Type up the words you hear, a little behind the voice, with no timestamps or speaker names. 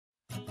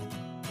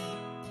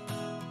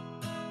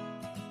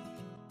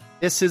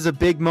This is a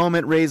big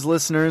moment, Rays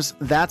listeners.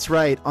 That's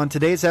right. On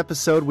today's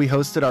episode, we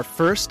hosted our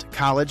first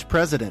college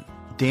president,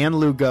 Dan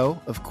Lugo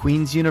of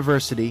Queen's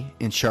University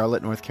in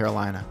Charlotte, North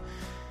Carolina.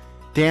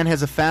 Dan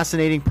has a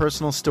fascinating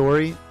personal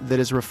story that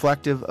is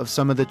reflective of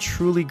some of the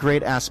truly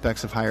great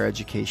aspects of higher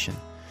education.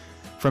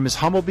 From his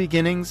humble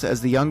beginnings as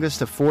the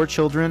youngest of 4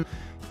 children,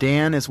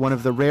 Dan is one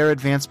of the rare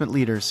advancement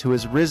leaders who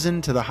has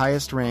risen to the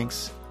highest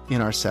ranks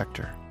in our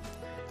sector.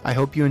 I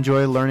hope you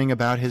enjoy learning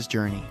about his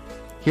journey.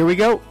 Here we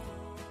go.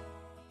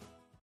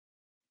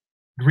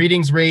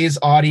 Greetings, Rays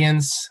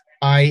audience.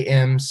 I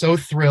am so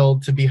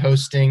thrilled to be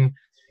hosting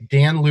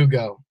Dan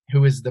Lugo,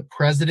 who is the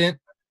president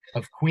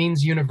of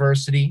Queen's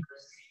University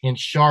in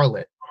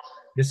Charlotte.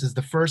 This is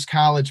the first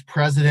college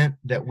president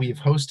that we've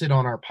hosted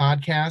on our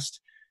podcast.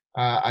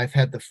 I've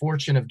had the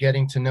fortune of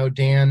getting to know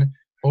Dan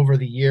over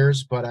the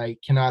years, but I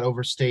cannot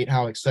overstate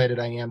how excited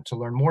I am to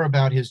learn more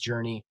about his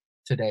journey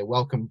today.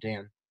 Welcome,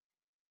 Dan.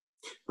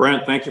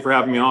 Brent, thank you for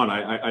having me on.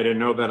 I didn't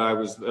know that I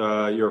was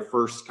your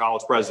first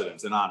college president.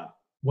 It's an honor.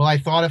 Well, I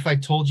thought if I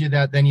told you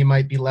that, then you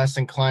might be less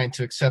inclined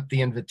to accept the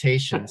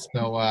invitation.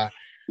 So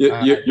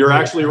you're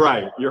actually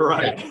right. You're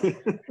right.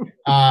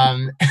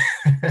 Yeah.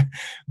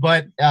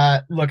 But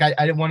look,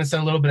 I want to set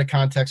a little bit of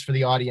context for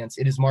the audience.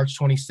 It is March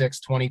 26,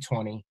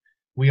 2020.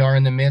 We are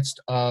in the midst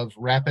of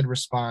rapid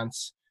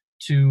response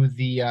to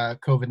the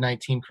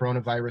COVID-19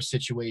 coronavirus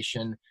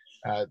situation.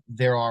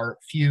 There are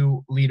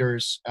few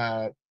leaders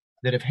that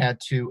have had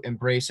to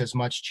embrace as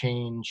much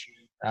change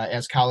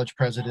as college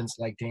presidents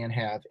like Dan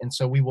have. And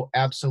so we will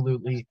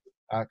absolutely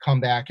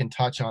come back and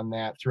touch on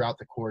that throughout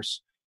the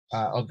course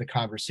of the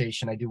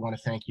conversation. I do want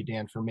to thank you,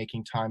 Dan, for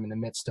making time in the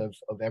midst of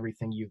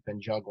everything you've been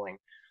juggling.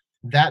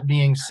 That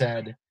being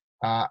said,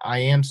 I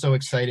am so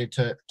excited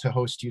to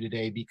host you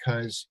today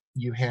because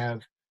you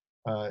have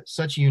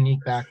such a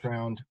unique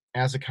background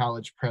as a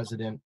college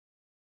president,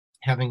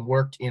 having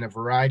worked in a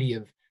variety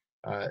of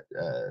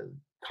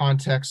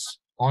contexts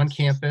on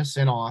campus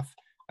and off,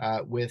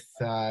 with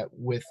a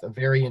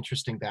very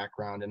interesting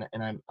background,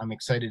 and I'm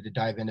excited to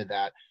dive into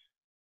that.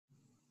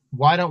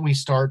 Why don't we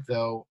start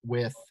though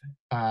with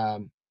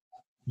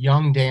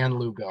young Dan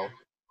Lugo,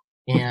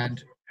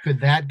 and could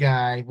that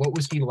guy, what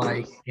was he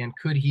like, and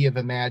could he have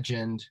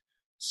imagined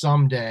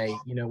someday,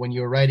 when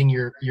you were writing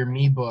your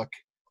me book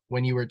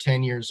when you were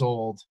 10 years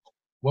old,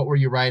 what were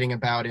you writing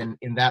about in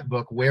that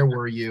book? Where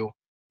were you,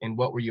 and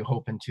what were you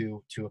hoping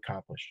to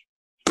accomplish?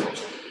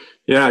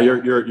 Yeah,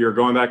 you're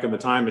going back in the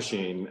time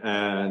machine.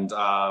 And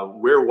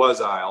where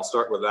was I? I'll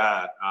start with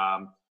that.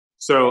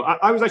 So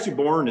I was actually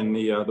born in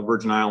the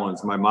Virgin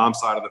Islands. My mom's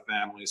side of the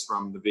family is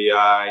from the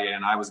VI,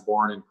 and I was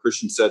born in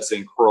Christiansted,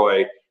 St.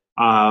 Croix.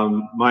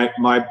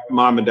 My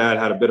mom and dad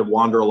had a bit of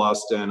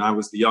wanderlust, and I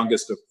was the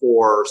youngest of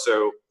 4.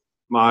 So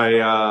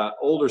my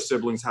older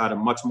siblings had a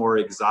much more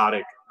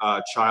exotic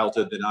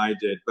childhood than I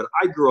did. But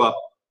I grew up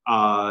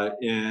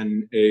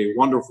in a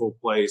wonderful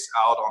place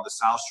out on the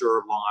South Shore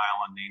of Long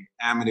Island named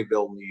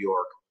Amityville, New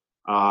York.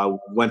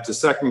 Went to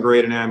 2nd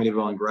grade in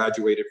Amityville and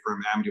graduated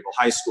from Amityville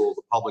High School,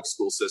 the public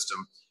school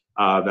system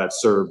that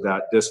served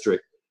that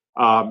district.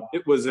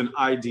 It was an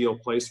ideal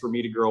place for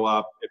me to grow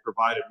up. It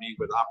provided me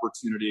with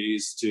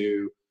opportunities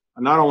to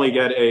not only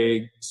get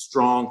a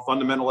strong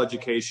fundamental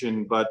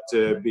education, but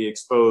to be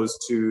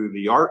exposed to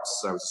the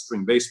arts. I was a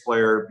string bass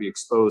player, be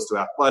exposed to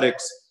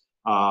athletics.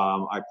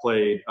 I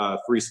played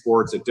 3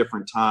 sports at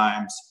different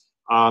times.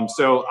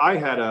 So I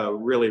had a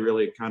really,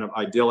 really kind of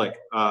idyllic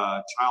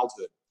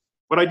childhood.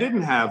 What I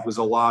didn't have was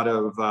a lot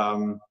of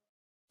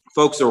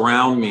folks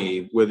around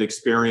me with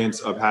experience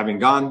of having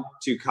gone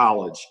to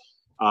college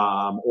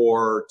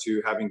or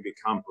to having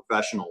become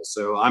professionals.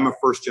 So I'm a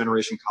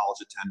first-generation college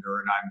attender,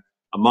 and I'm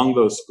among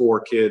those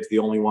 4 kids, the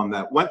only one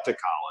that went to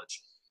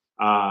college.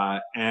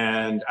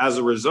 And as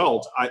a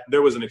result,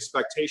 there was an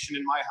expectation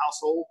in my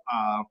household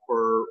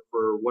for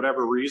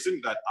whatever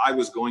reason that I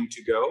was going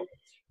to go.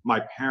 My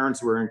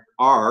parents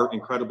are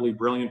incredibly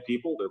brilliant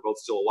people. They're both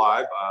still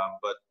alive,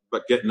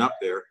 but getting up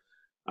there.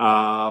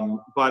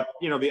 But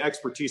the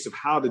expertise of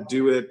how to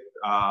do it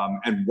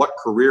and what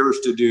careers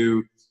to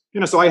do.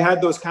 So I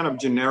had those kind of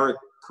generic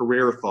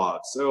career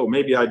thoughts. So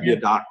maybe I'd be a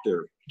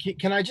doctor.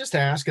 Can I just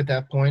ask at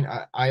that point?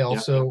 I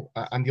also,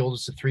 I'm the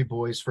oldest of 3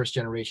 boys, first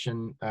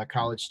generation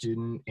college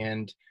student,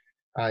 and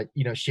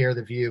share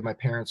the view. My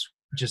parents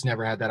just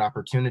never had that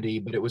opportunity,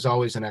 but it was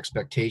always an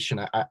expectation.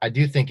 I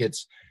do think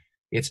it's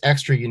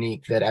extra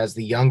unique that as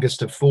the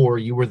youngest of 4,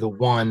 you were the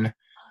one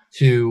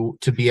to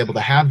be able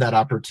to have that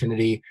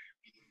opportunity.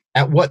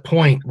 At what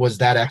point was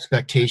that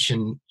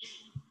expectation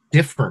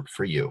different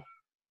for you?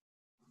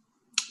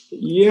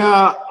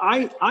 Yeah,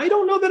 I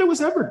don't know that it was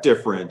ever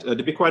different.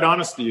 To be quite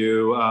honest with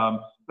you, I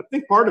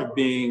think part of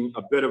being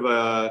a bit of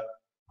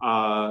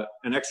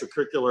an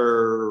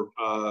extracurricular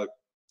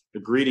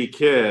greedy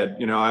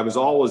kid, I was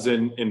always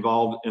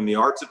involved in the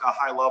arts at a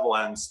high level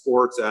and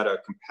sports at a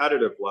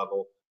competitive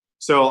level.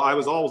 So I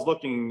was always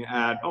looking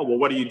at,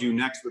 what do you do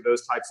next with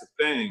those types of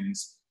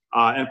things?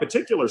 In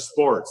particular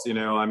sports,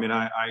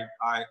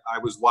 I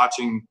was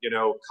watching,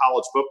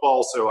 college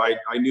football. So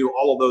I knew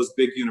all of those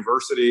big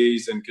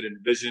universities and could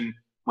envision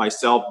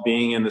myself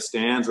being in the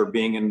stands or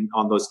being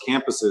on those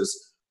campuses.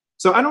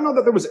 So I don't know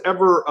that there was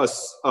ever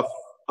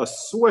a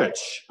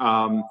switch.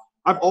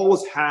 I've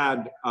always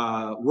had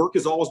work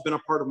has always been a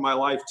part of my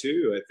life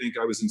too. I think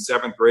I was in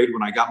 7th grade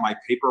when I got my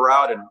paper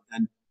route,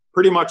 and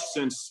pretty much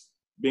since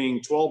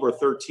being 12 or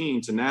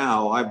 13 to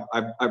now,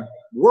 I've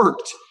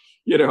worked,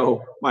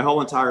 my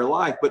whole entire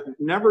life. But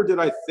never did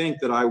I think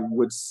that I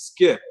would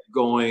skip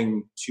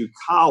going to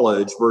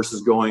college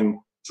versus going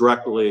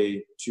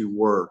directly to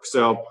work.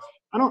 So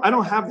I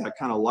don't have that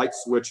kind of light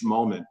switch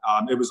moment.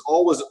 It was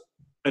always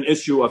an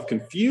issue of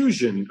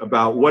confusion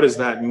about what does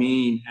that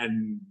mean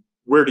and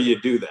where do you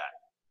do that?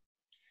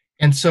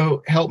 And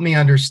so help me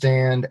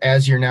understand,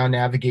 as you're now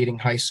navigating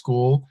high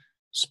school,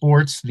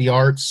 sports, the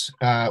arts,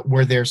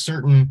 were there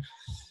certain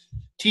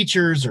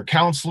teachers or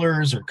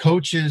counselors or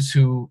coaches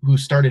who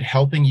started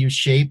helping you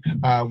shape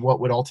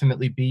what would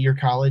ultimately be your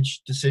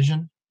college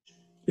decision?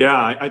 Yeah,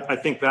 I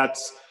think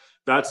that's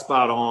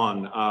spot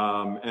on.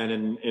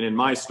 And in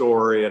my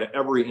story, at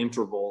every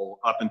interval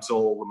up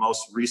until the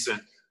most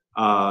recent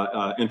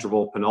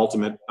interval,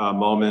 penultimate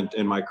moment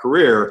in my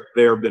career,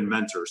 there have been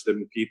mentors. There have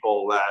been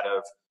people that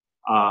have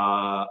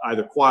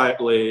either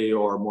quietly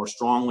or more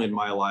strongly in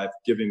my life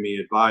giving me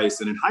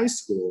advice. And in high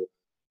school,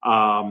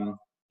 I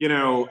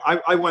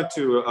went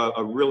to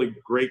a really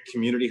great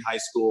community high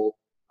school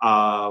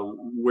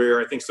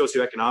where I think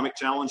socioeconomic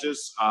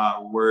challenges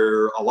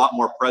were a lot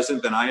more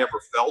present than I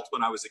ever felt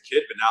when I was a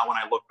kid. But now when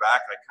I look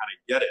back, I kind of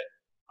get it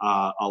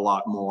a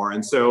lot more.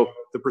 And so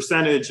the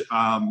percentage,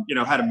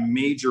 had a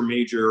major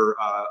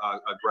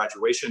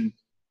graduation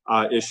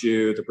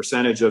issue. The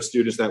percentage of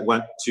students that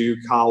went to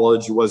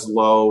college was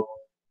low.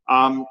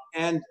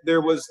 And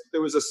there was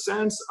a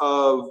sense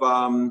of,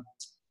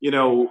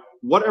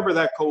 whatever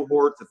that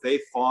cohort that they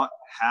thought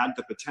had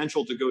the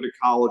potential to go to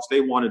college,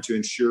 they wanted to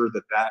ensure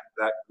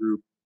that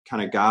group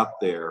kind of got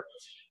there.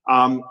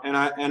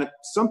 And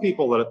some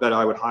people that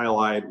I would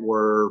highlight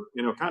were,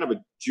 kind of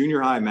a junior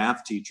high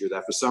math teacher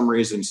that for some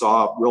reason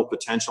saw real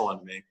potential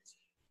in me.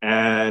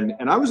 And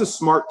I was a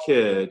smart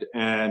kid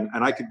and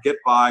I could get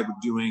by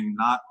with doing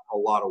not a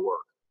lot of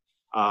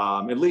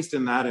work, at least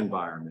in that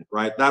environment,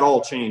 right? That all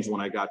changed when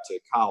I got to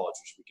college,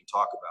 which we can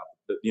talk about,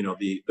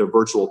 the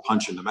virtual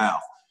punch in the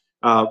mouth.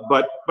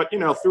 But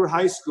through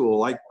high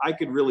school, I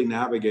could really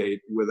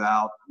navigate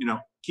without,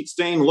 keep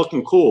staying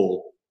looking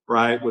cool,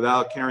 right?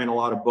 Without carrying a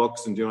lot of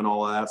books and doing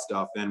all of that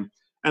stuff. And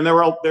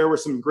there were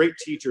some great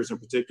teachers, in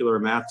particular, a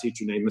math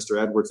teacher named Mr.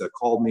 Edwards that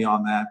called me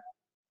on that.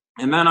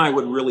 And then I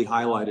would really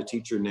highlight a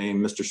teacher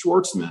named Mr.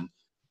 Schwartzman,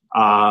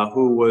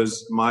 who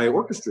was my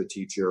orchestra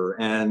teacher.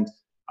 And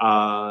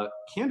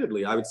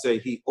candidly, I would say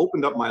he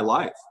opened up my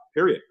life,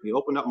 period. He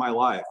opened up my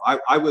life.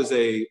 I was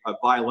a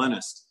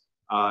violinist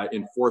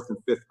in 4th and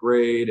 5th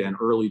grade and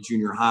early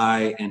junior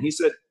high. And he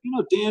said,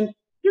 Dan,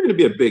 you're going to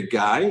be a big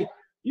guy.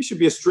 You should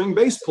be a string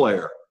bass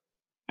player.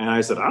 And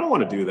I said, I don't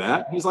want to do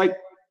that. He's like,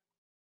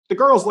 the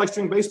girls like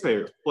string bass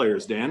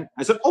players, Dan.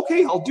 I said,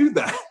 okay, I'll do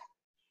that.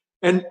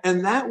 And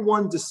that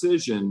one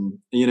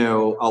decision,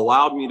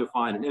 allowed me to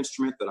find an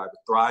instrument that I would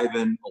thrive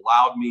in,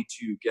 allowed me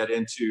to get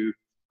into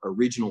a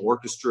regional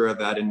orchestra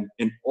that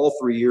in all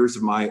 3 years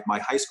of my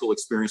high school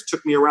experience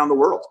took me around the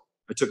world.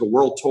 I took a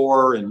world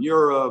tour in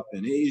Europe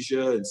and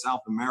Asia and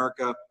South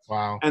America.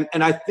 Wow.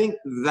 And I think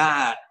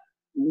that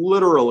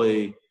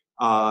literally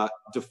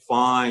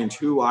defined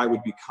who I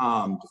would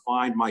become,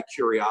 defined my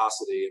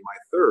curiosity and my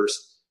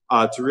thirst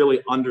to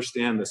really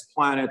understand this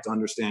planet, to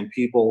understand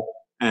people,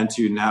 and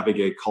to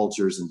navigate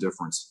cultures and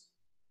difference.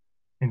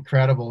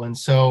 Incredible. And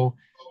so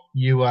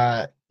you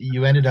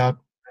ended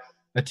up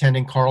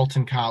attending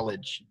Carleton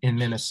College in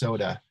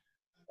Minnesota.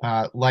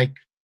 Like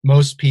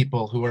most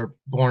people who are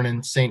born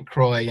in St.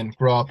 Croix and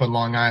grow up on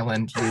Long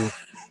Island,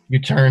 you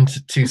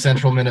turned to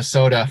Central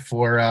Minnesota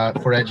for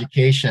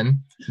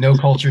education. No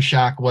culture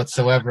shock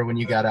whatsoever when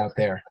you got out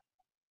there.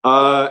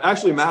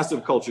 Actually,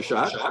 massive culture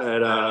shock,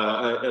 and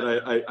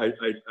I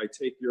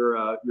take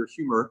your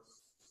humor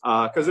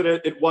because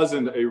it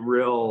wasn't a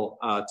real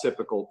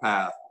typical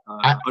path.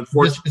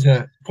 Unfortunately, just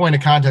as a point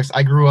of context,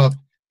 I grew up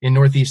in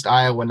Northeast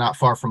Iowa, not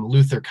far from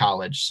Luther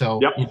College,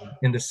 so yep.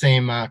 In the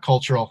same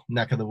cultural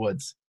neck of the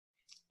woods.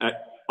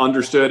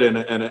 Understood, and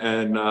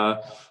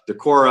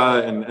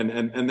Decorah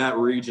and that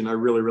region I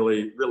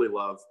really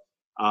love,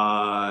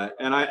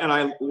 and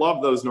I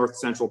love those North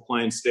Central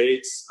Plains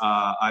states.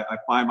 I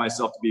find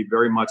myself to be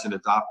very much an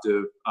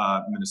adoptive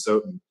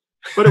Minnesotan,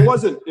 but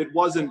it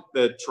wasn't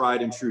the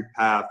tried and true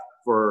path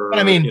for.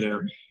 I mean,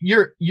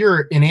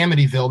 you're in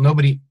Amityville.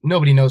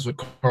 Nobody knows what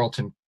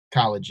Carleton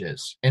College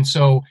is, and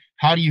so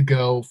how do you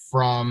go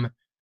from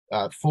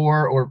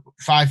 4,000 or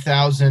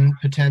 5,000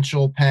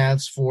 potential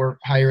paths for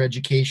higher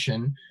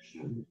education?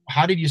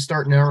 How did you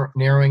start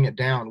narrowing it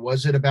down?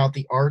 Was it about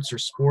the arts or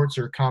sports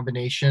or a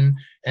combination?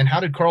 And how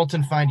did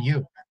Carleton find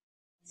you?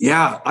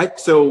 Yeah,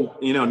 so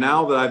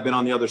now that I've been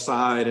on the other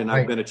side and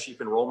I've been a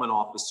chief enrollment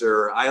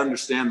officer, I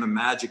understand the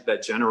magic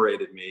that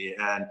generated me.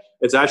 And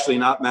it's actually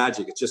not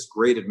magic; it's just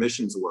great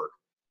admissions work.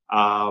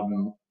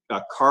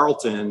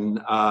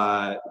 Carleton,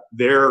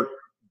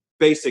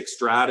 basic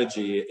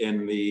strategy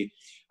in the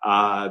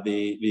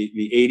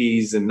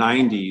 80s and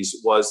 90s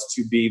was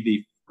to be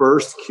the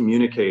first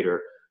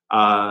communicator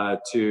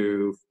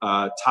to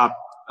top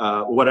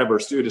whatever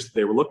students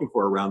they were looking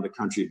for around the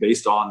country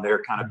based on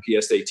their kind of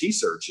PSAT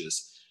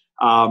searches.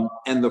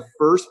 And the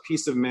first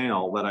piece of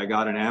mail that I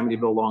got in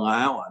Amityville, Long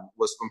Island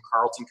was from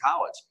Carleton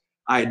College.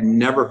 I had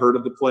never heard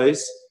of the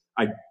place.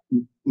 I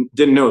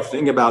didn't know a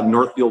thing about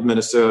Northfield,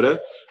 Minnesota.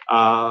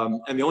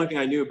 And the only thing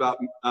I knew about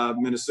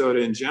Minnesota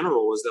in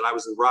general was that I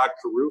was a Rod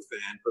Carew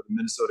fan for the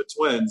Minnesota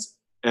Twins.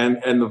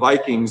 And the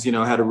Vikings,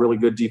 had a really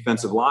good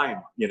defensive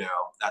line,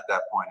 at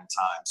that point in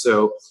time.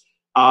 So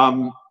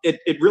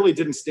it really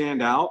didn't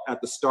stand out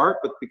at the start,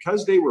 but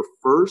because they were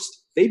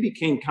first, they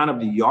became kind of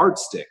the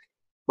yardstick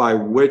by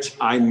which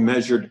I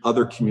measured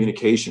other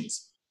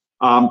communications.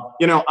 I'm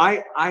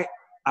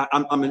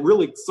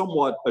really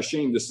somewhat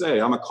ashamed to say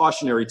I'm a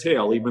cautionary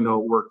tale, even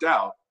though it worked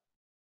out.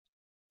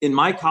 In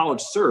my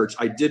college search,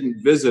 I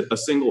didn't visit a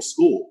single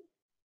school.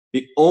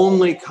 The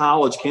only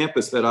college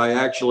campus that I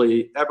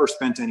actually ever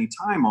spent any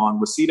time on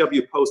was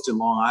C.W. Post in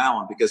Long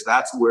Island, because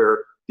that's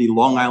where the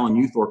Long Island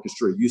Youth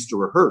Orchestra used to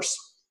rehearse.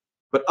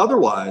 But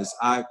otherwise,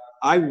 I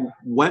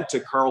went to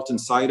Carleton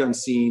sight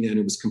unseen, and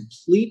it was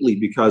completely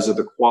because of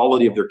the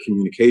quality of their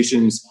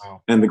communications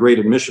and the great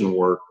admission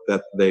work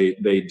that they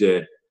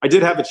did. I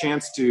did have a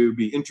chance to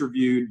be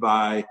interviewed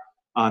by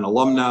an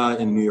alumna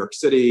in New York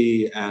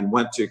City and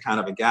went to kind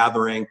of a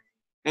gathering.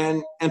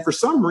 And for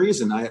some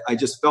reason, I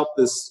just felt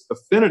this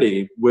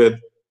affinity with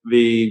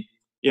the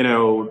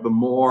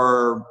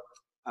more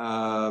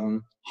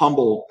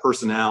humble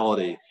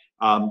personality.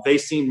 They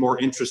seemed more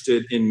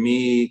interested in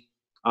me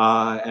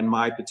and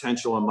my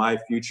potential and my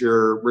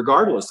future,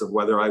 regardless of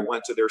whether I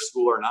went to their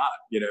school or not.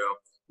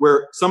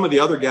 Where some of the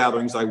other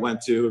gatherings I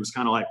went to, it was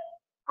kind of like,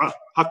 oh,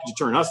 how could you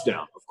turn us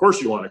down? Of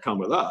course you want to come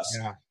with us.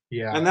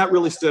 Yeah. And that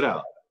really stood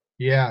out.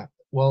 Yeah.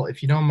 Well,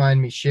 if you don't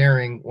mind me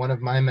sharing, one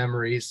of my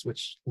memories,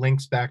 which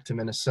links back to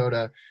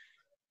Minnesota,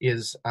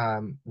 is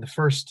the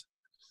first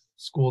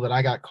school that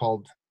I got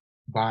called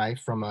by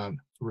from a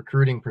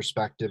recruiting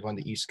perspective on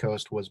the East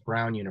Coast was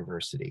Brown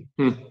University.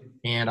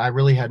 And I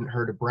really hadn't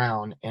heard of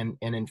Brown. And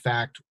in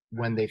fact,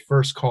 when they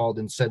first called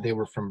and said they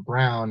were from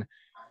Brown,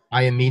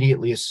 I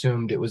immediately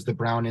assumed it was the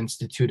Brown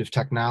Institute of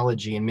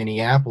Technology in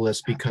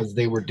Minneapolis, because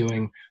they were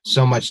doing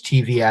so much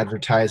TV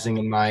advertising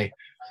in my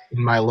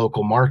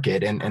local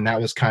market, and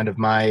that was kind of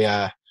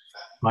my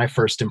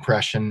first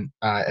impression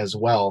as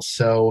well.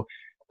 So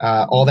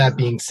all that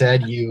being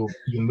said, you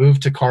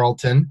moved to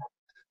Carleton,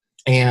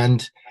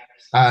 and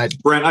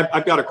Brent,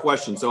 I've got a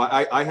question. So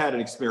I had an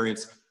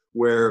experience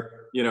where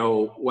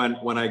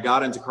when I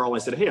got into Carleton, I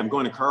said, hey, I'm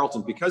going to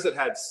Carleton, because it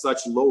had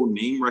such low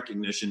name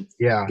recognition.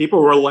 Yeah,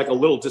 people were like a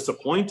little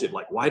disappointed,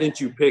 like, why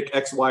didn't you pick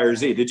X, Y, or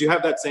Z? Did you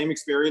have that same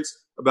experience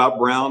about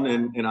Brown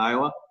in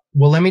Iowa?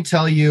 Well, let me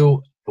tell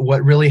you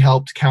what really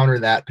helped counter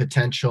that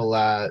potential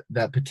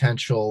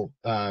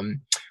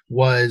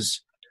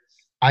was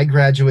I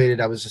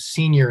graduated. I was a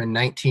senior in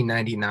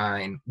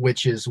 1999,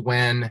 which is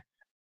when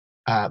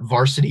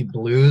Varsity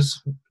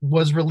Blues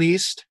was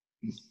released,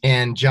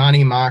 and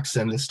Johnny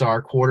Moxon, the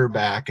star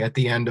quarterback at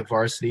the end of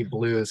Varsity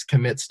Blues,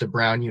 commits to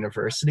Brown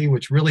University,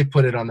 which really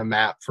put it on the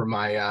map for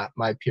my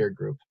my peer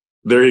group.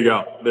 There you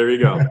go.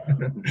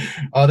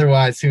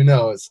 Otherwise, who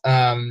knows?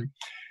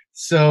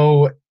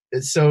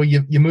 So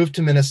you moved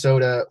to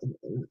Minnesota.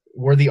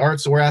 Were the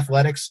arts or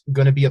athletics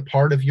going to be a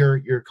part of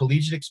your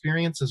collegiate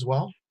experience as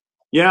well?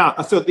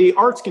 Yeah, so the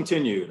arts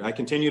continued. I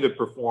continued to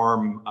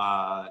perform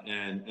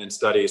and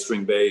study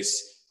string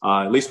bass,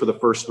 at least for the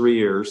first 3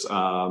 years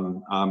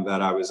that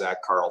I was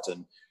at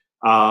Carleton.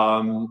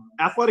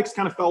 Athletics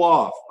kind of fell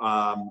off,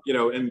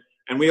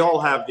 and we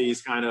all have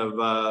these kind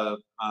of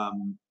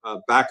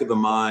back of the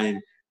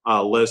mind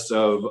lists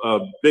of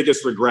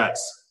biggest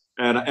regrets.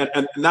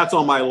 And that's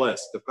on my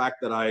list. The fact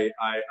that I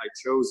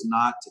chose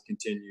not to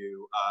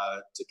continue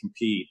to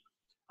compete.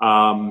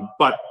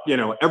 But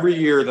every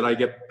year that I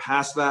get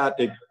past that,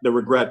 the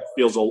regret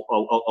feels a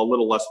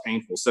little less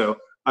painful. So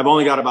I've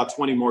only got about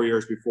 20 more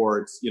years before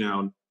it's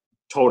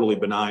totally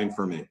benign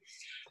for me.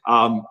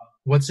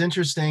 What's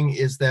interesting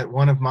is that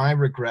one of my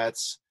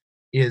regrets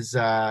is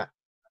I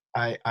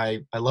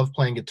love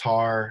playing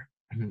guitar.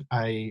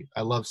 I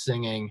love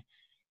singing.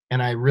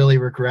 And I really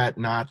regret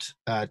not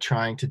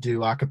trying to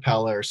do a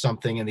cappella or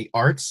something in the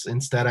arts.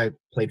 Instead, I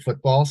played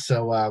football.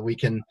 So we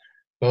can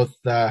both,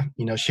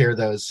 share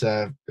those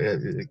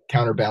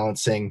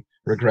counterbalancing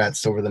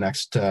regrets over the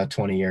next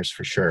 20 years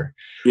for sure.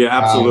 Yeah,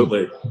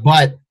 absolutely.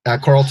 But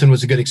Carleton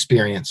was a good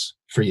experience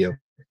for you.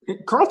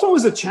 Carleton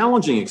was a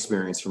challenging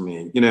experience for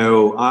me.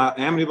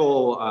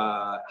 Amityville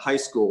High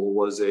School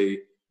was a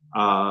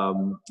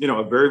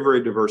very,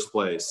 very diverse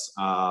place.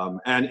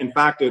 And in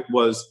fact, it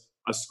was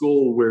a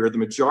school where the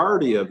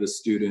majority of the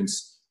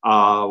students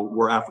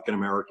were African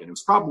American. It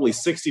was probably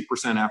 60%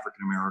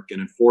 African American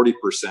and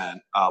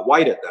 40%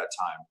 white at that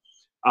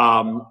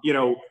time.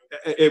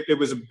 It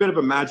was a bit of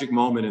a magic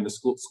moment in the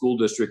school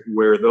district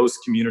where those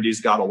communities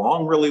got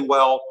along really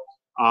well.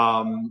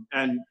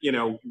 And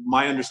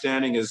my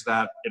understanding is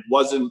that it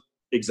wasn't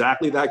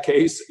exactly that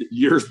case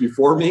years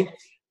before me,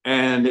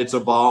 and it's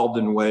evolved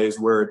in ways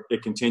where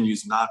it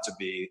continues not to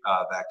be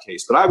that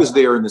case. But I was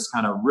there in this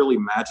kind of really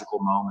magical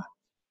moment.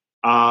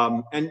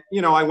 And,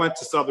 I went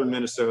to southern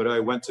Minnesota. I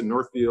went to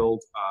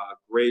Northfield,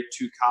 great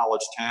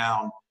two-college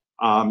town.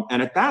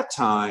 And at that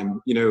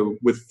time,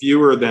 with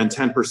fewer than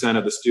 10%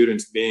 of the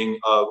students being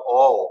of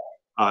all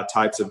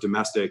types of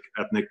domestic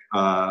ethnic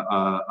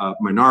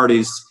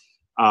minorities,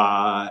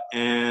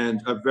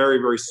 and a very,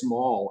 very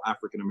small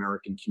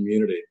African-American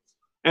community.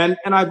 And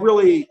I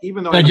really,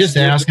 even though I just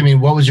ask,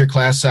 what was your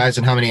class size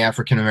and how many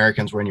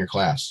African-Americans were in your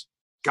class?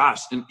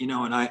 Gosh, and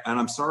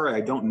I'm sorry,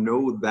 I don't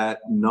know that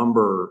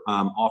number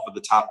off of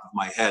the top of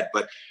my head,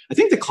 but I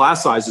think the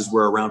class sizes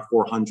were around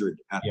 400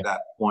 at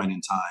that point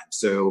in time.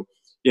 So,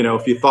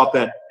 if you thought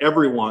that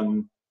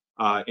everyone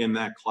in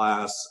that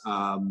class,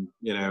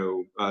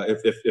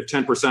 if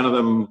 10% of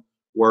them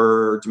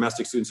were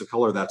domestic students of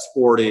color, that's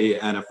 40,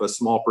 and if a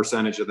small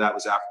percentage of that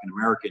was African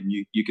American,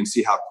 you can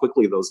see how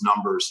quickly those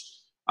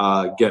numbers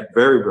get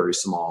very, very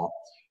small.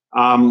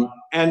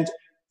 And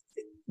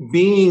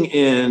being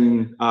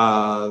in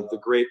the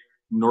Great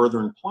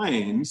Northern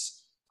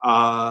Plains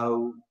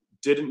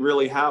didn't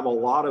really have a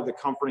lot of the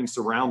comforting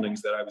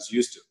surroundings that I was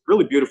used to.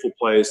 Really beautiful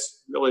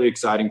place, really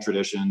exciting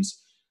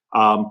traditions,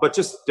 but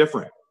just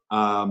different.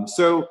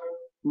 So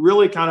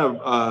really kind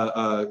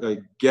of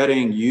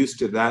getting used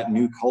to that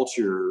new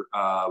culture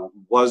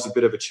was a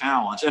bit of a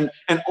challenge. And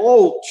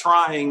all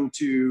trying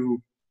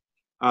to,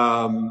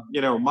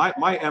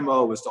 my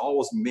MO is to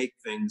always make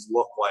things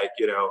look like,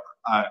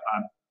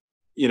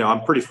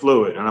 I'm pretty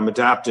fluid and I'm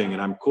adapting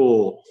and I'm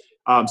cool.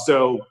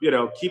 So,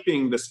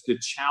 keeping the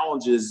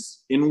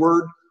challenges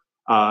inward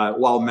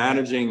while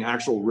managing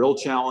actual real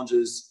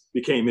challenges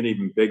became an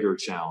even bigger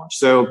challenge.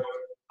 So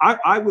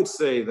I would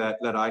say that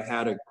I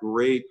had a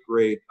great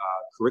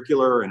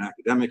curricular and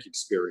academic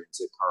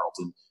experience at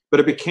Carleton, but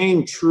it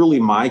became truly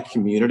my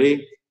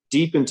community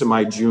deep into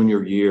my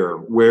junior year,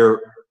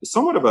 where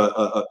somewhat of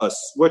a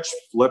switch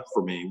flipped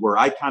for me, where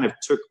I kind of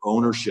took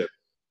ownership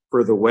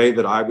for the way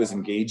that I was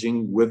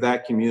engaging with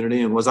that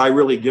community. And was I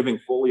really giving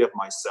fully of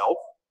myself?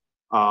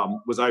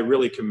 Was I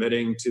really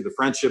committing to the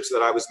friendships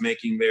that I was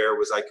making there?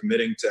 Was I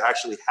committing to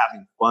actually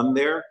having fun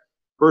there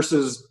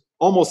versus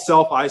almost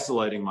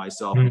self-isolating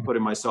myself and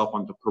putting myself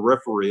on the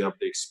periphery of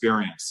the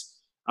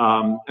experience?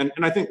 And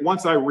I think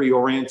once I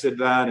reoriented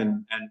that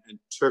and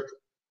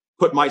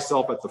put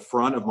myself at the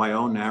front of my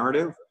own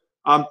narrative,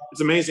 it's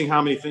amazing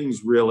how many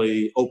things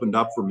really opened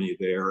up for me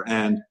there.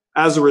 And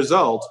as a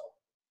result,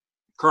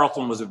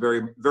 Carleton was a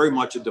very, very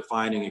much a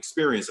defining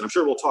experience. And I'm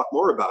sure we'll talk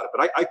more about it,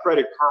 but I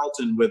credit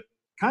Carleton with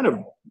kind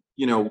of,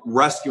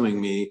 rescuing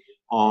me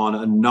on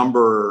a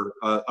number,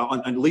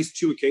 on at least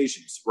two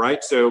occasions,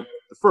 right? So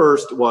the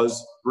first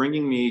was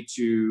bringing me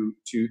to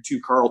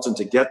Carleton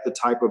to get the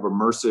type of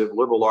immersive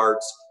liberal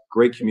arts,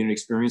 great community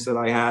experience that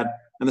I had.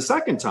 And the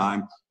second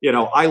time,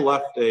 I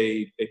left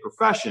a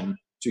profession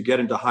to get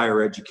into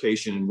higher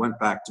education and went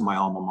back to my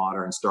alma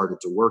mater and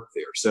started to work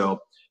there. So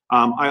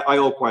I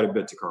owe quite a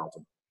bit to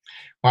Carleton.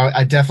 Well,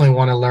 I definitely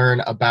want to learn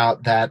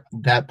about that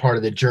part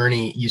of the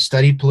journey. You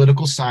studied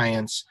political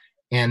science,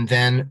 and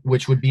then,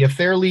 which would be a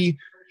fairly,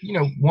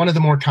 one of the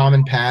more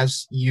common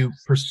paths, you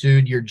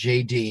pursued your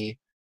JD,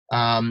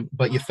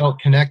 but you felt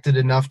connected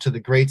enough to the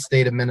great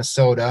state of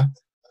Minnesota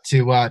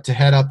to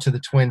head up to the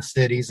Twin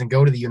Cities and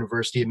go to the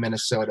University of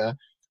Minnesota.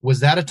 Was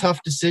that a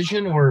tough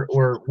decision,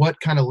 or what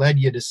kind of led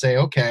you to say,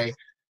 okay,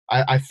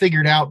 I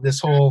figured out this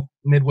whole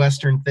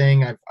Midwestern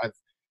thing. I've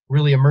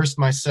really immersed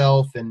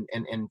myself and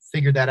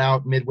figured that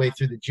out midway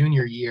through the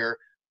junior year.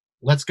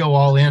 Let's go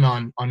all in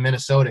on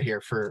Minnesota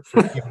here for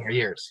a few more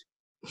years.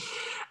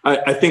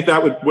 I think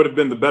that would have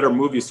been the better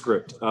movie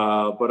script.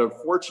 But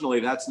unfortunately,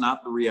 that's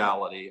not the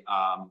reality.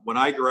 When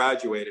I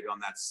graduated on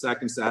that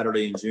second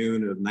Saturday in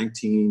June of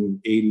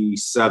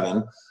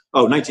 1991,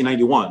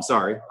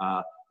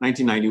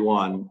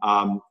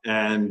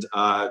 and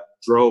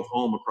drove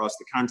home across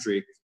the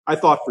country, I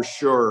thought for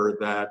sure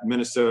that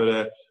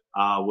Minnesota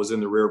was in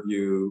the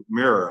rearview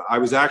mirror. I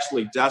was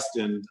actually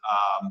destined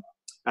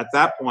at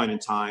that point in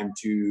time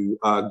to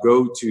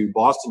go to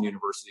Boston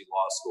University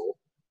Law School.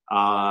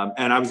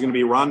 And I was going to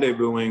be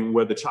rendezvousing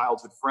with a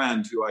childhood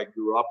friend who I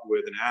grew up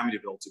with in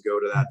Amityville to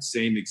go to that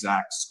same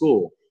exact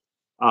school.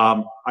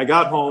 I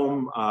got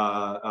home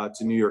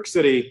to New York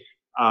City,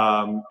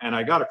 and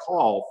I got a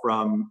call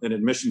from an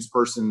admissions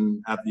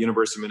person at the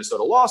University of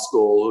Minnesota Law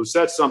School who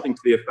said something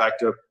to the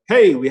effect of,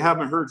 "Hey, we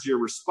haven't heard your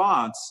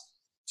response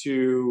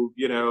to,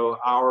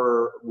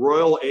 our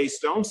Royal A.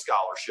 Stone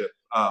Scholarship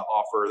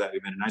offer that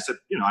we've been." And I said,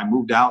 I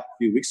moved out a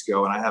few weeks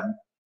ago and I haven't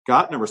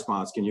gotten a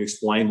response. Can you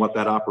explain what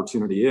that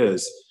opportunity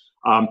is?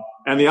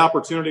 And the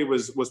opportunity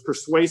was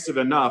persuasive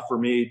enough for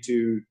me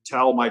to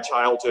tell my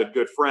childhood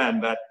good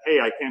friend that,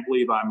 hey, I can't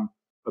believe I'm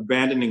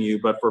abandoning you,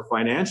 but for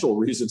financial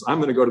reasons, I'm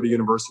going to go to the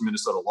University of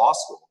Minnesota Law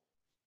School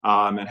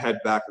and head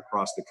back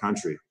across the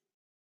country.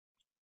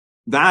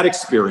 That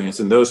experience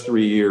in those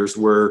 3 years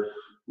were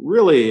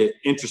really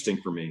interesting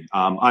for me.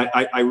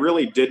 I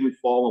really didn't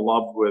fall in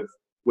love with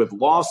with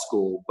law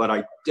school, but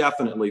I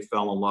definitely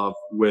fell in love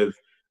with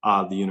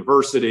the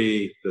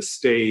university, the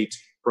state.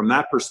 From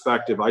that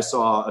perspective, I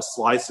saw a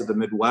slice of the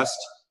Midwest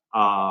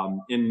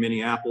in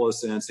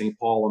Minneapolis and St.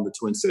 Paul and the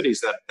Twin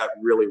Cities that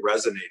really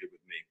resonated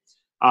with me.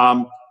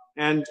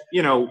 And,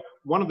 you know,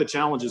 one of the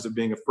challenges of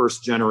being a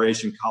first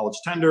generation college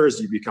tender is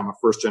you become a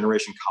first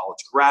generation college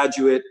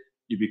graduate,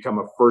 you become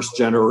a first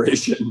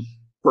generation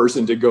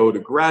person to go to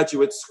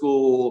graduate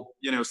school,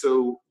 you know,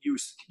 so you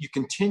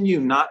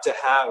continue not to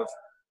have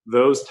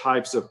those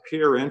types of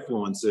peer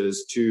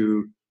influences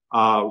to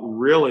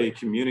really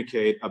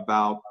communicate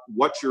about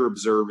what you're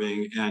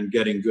observing and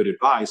getting good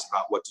advice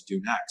about what to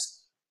do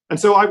next. And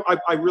so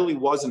I really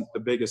wasn't the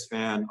biggest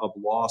fan of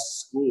law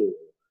school,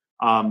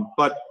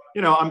 but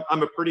you know,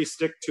 I'm a pretty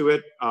stick to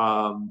it,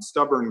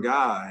 stubborn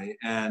guy,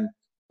 and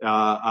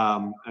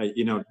I,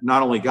 you know,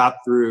 not only got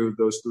through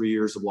those 3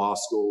 years of law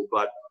school,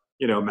 but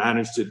you know,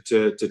 managed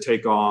to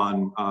take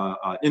on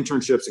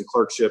internships and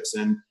clerkships,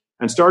 and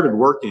started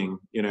working,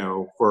 you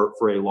know, for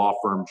a law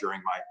firm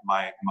during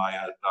my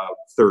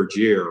third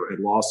year at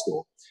law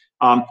school,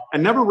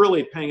 and never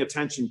really paying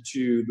attention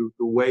to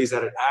the ways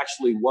that it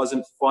actually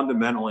wasn't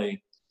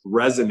fundamentally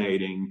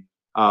resonating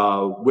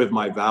with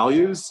my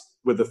values,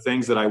 with the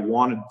things that I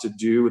wanted to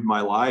do with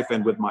my life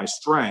and with my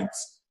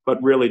strengths,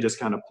 but really just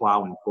kind of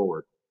plowing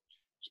forward.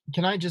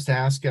 Can I just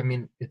ask, I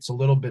mean, it's a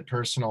little bit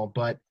personal,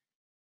 but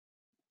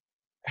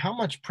how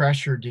much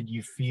pressure did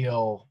you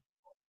feel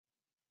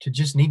to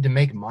just need to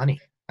make money?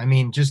 I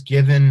mean, just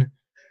given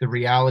the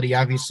reality,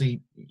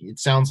 obviously, it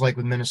sounds like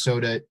with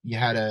Minnesota, you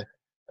had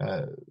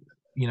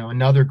you know,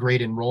 another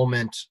great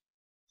enrollment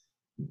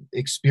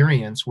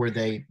experience where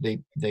they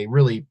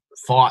really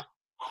fought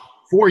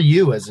for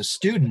you as a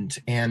student,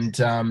 and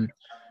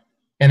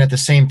at the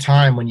same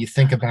time, when you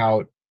think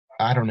about,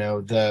 I don't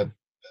know, the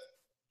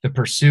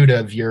pursuit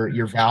of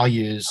your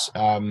values,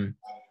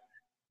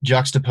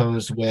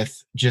 juxtaposed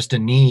with just a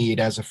need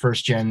as a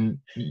first gen,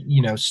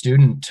 you know,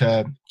 student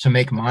to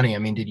make money. I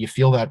mean, did you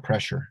feel that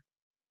pressure?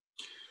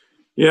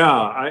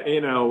 Yeah,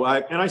 you know,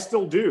 and I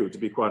still do, to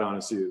be quite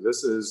honest with you.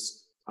 This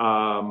is,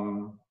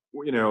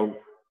 you know,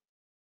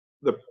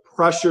 the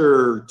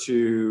pressure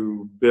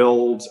to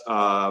build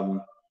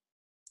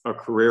a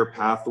career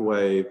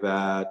pathway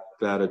that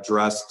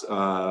addressed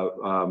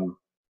my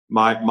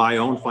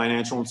own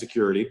financial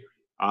insecurity,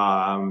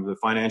 the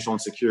financial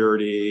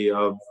insecurity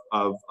of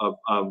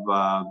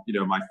you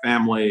know, my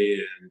family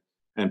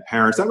and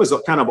parents. That was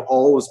kind of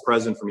always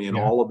present for me in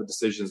all of the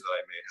decisions that I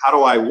made. How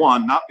do I,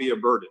 one, not be a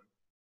burden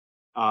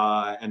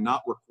and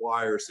not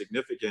require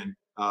significant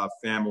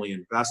family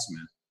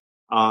investment,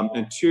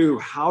 and two,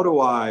 how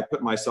do I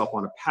put myself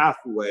on a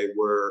pathway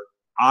where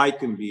I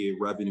can be a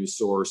revenue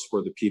source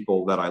for the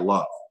people that I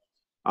love?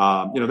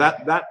 You know,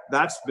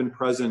 that's been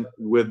present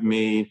with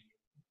me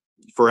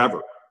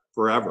forever,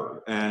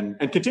 and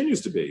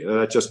continues to be.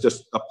 Just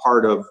a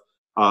part of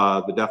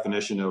the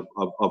definition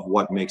of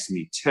what makes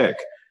me tick.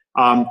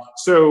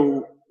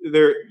 So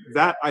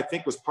that I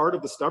think was part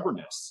of the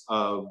stubbornness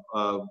of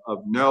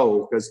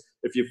no, because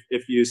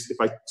if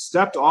I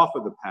stepped off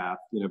of the path,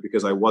 you know,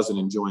 because I wasn't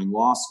enjoying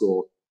law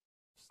school,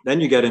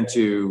 then you get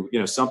into, you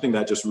know, something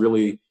that just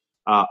really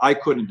I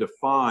couldn't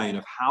define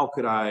of how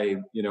could I,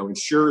 you know,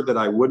 ensure that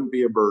I wouldn't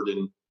be a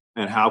burden,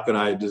 and how could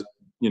I just,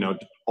 you know,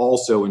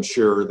 also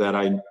ensure that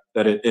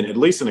at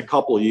least in a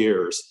couple of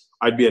years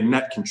I'd be a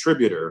net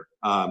contributor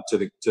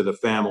to the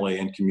family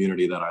and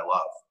community that I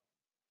love.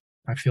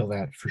 I feel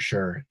that for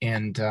sure.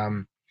 And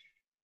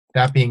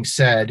that being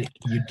said,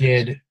 you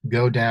did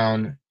go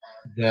down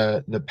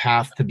the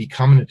path to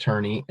become an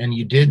attorney, and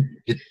you did,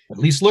 it at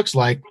least looks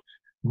like,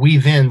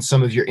 weave in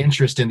some of your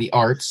interest in the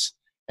arts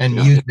and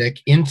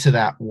music into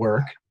that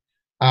work.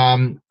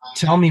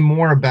 Tell me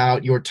more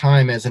about your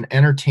time as an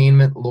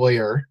entertainment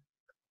lawyer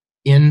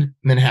in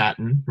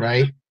Manhattan,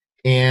 right?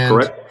 And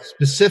Correct.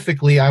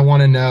 Specifically, I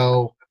want to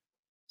know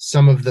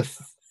some of the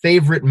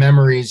favorite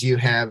memories you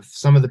have,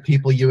 some of the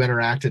people you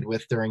interacted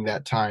with during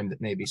that time that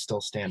maybe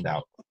still stand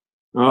out.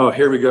 Oh,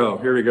 here we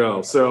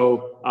go.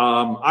 So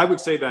I would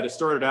say that it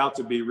started out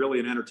to be really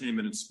an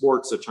entertainment and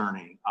sports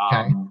attorney.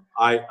 Okay.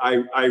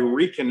 I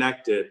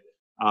reconnected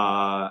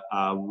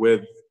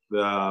with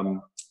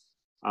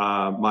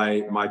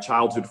my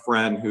childhood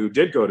friend who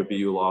did go to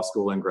BU Law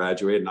School and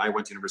graduate, and I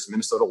went to University of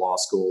Minnesota Law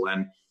School.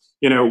 And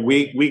you know,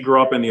 we grew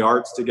up in the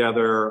arts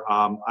together.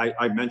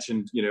 I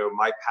mentioned, you know,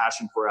 my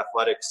passion for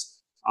athletics.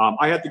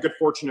 I had the good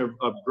fortune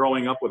of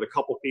growing up with a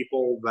couple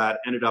people that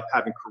ended up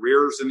having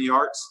careers in the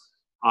arts,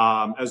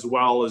 as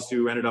well as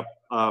who ended up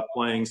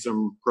playing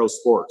some pro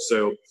sports.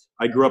 So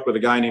I grew up with a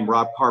guy named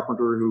Rob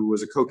Carpenter, who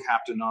was a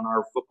co-captain on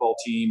our football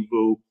team,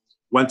 who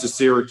went to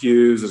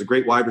Syracuse as a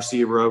great wide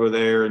receiver over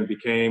there and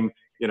became,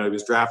 you know, he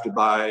was drafted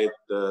by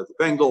the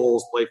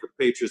Bengals, played for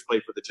the Patriots,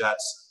 played for the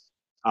Jets.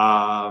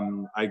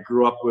 I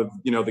grew up with,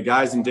 you know, the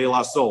guys in De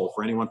La Soul.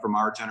 For anyone from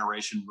our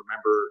generation,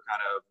 remember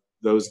kind of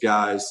those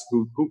guys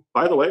who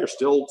by the way, are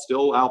still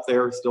out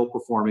there, still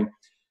performing.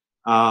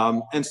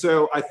 And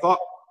so I thought,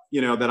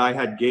 you know, that I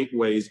had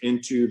gateways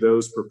into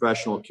those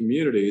professional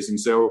communities. And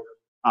so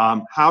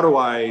How do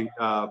I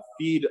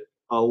feed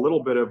a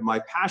little bit of my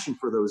passion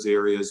for those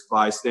areas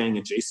by staying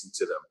adjacent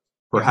to them,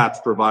 perhaps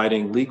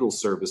providing legal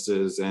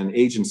services and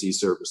agency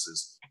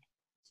services?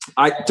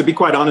 To be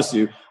quite honest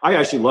with you, I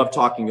actually love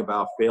talking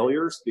about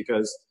failures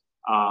because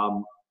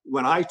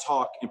when I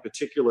talk in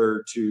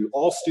particular to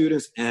all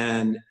students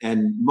and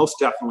most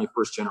definitely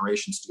first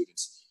generation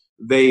students,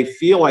 they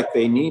feel like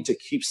they need to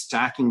keep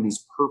stacking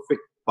these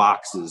perfect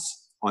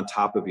boxes on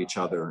top of each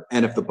other.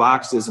 And if the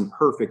box isn't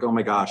perfect, oh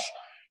my gosh,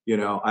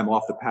 I'm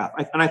off the path.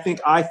 And I think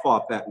I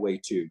thought that way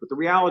too. But the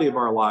reality of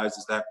our lives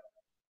is that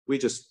we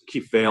just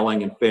keep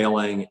failing and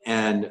failing,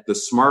 and the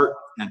smart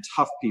and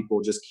tough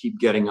people just keep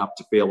getting up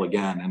to fail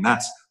again. And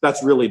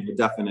that's really the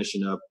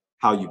definition of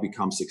how you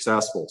become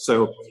successful.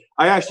 So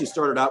I actually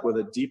started out with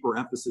a deeper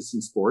emphasis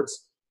in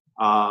sports.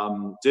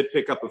 Did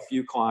pick up a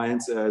few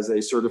clients as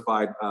a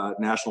certified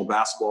National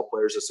Basketball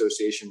Players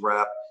Association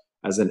rep,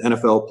 as an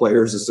NFL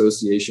Players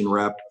Association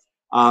rep.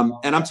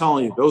 And I'm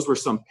telling you, those were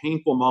some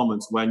painful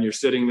moments when you're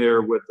sitting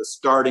there with the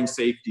starting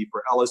safety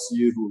for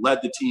LSU who led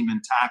the team in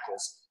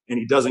tackles, and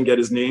he doesn't get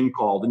his name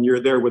called, and you're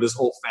there with his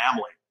whole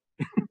family,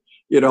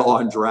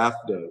 on draft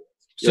day.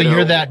 So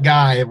you're that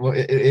guy.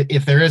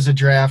 If there is a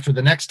draft, or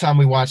the next time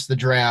we watch the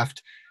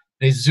draft,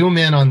 they zoom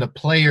in on the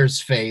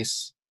player's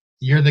face.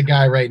 You're the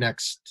guy right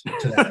next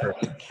to that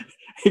person.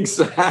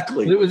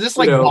 Exactly. Was this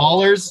like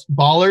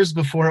Ballers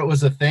before it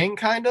was a thing,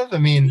 kind of? I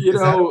mean, is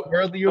that the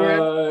world you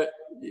were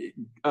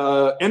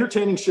in?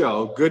 Entertaining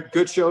show,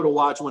 good show to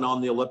watch when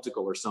on the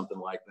elliptical or something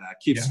like that.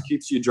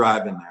 Keeps you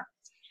driving there.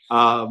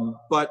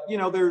 But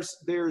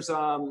there's a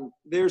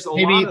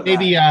lot of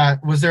maybe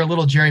was there a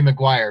little Jerry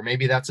Maguire?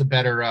 Maybe that's a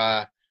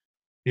better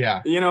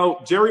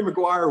Jerry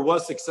Maguire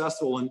was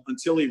successful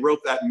until he wrote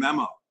that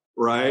memo,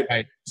 right?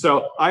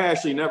 So I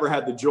actually never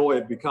had the joy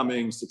of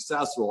becoming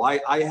successful.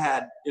 I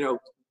had,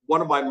 one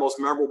of my most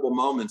memorable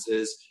moments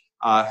is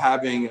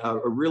having a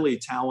really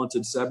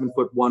talented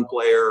 7'1"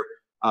 player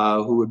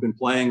who had been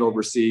playing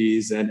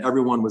overseas, and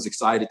everyone was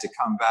excited to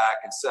come back,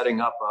 and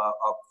setting up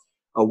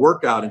a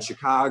workout in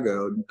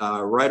Chicago,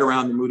 right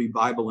around the Moody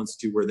Bible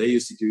Institute, where they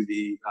used to do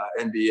the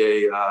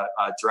NBA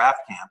draft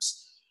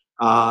camps,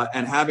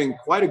 and having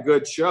quite a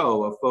good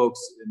show of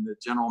folks in the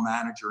general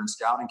manager and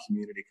scouting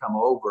community come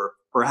over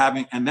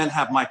and then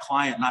have my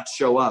client not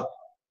show up,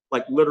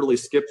 like literally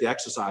skip the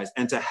exercise,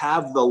 and to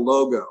have the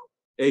logo,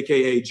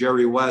 AKA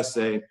Jerry West,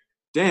 say,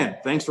 "Dan,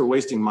 thanks for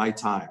wasting my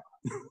time."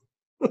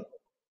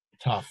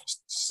 Tough.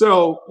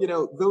 So,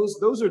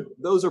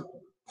 those are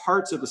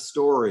parts of the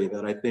story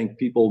that I think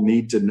people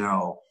need to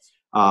know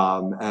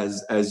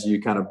as you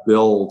kind of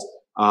build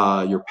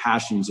your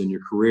passions in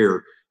your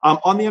career.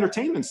 On the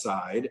entertainment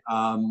side,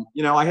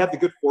 I had the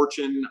good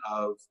fortune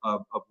of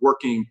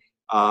working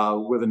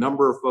with a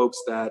number of folks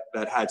that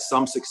had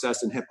some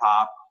success in hip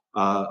hop,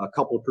 a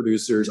couple of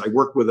producers. I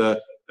worked with an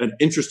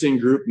interesting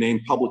group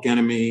named Public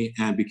Enemy,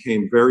 and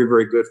became very,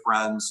 very good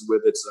friends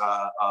with its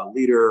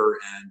leader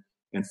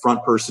and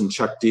front person,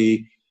 Chuck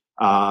D.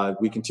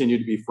 We continue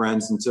to be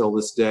friends until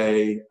this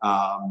day.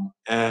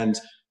 And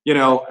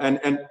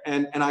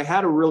I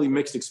had a really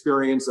mixed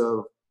experience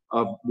of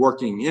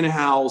working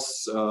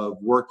in-house, of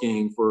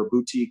working for a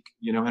boutique,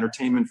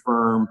 entertainment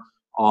firm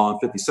on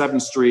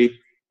 57th Street.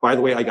 By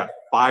the way, I got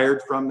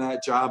fired from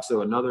that job.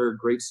 So another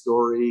great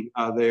story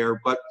there.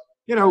 But,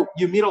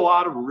 you meet a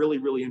lot of really,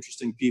 really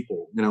interesting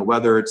people,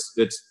 whether it's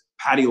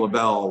Patti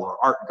LaBelle or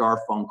Art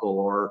Garfunkel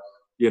or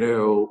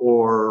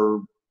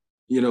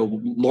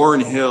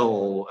Lauryn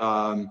Hill.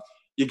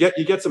 You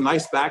get some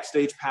nice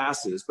backstage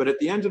passes, but at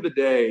the end of the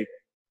day,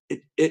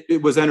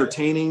 it was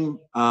entertaining.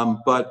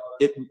 But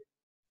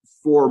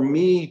for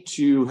me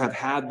to have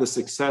had the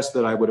success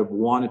that I would have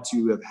wanted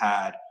to have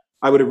had,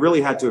 I would have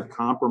really had to have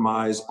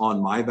compromised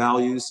on my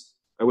values.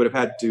 I would have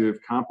had to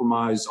have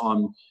compromised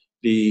on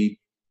the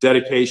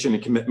dedication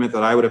and commitment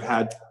that I would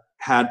have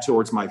had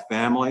towards my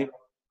family.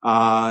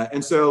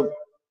 And so,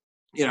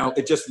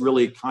 it just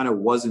really kind of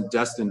wasn't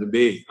destined to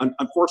be.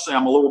 Unfortunately,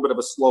 I'm a little bit of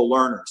a slow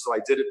learner, so I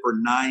did it for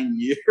 9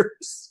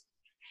 years.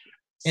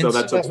 So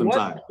that took some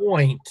time. At what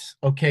point,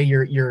 okay,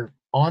 you're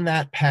on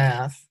that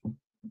path.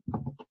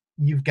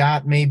 You've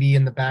got maybe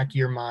in the back of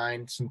your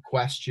mind some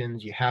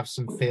questions. You have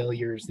some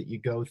failures that you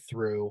go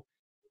through.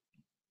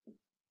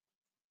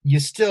 You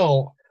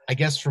still, I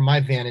guess from my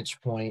vantage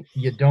point,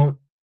 you don't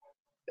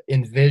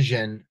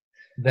envision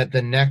that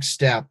the next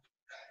step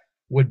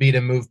would be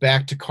to move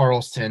back to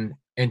Carlston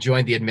and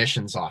join the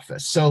admissions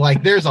office. So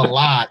there's a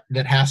lot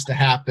that has to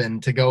happen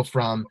to go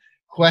from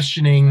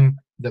questioning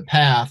the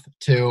path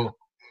to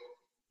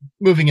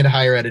moving into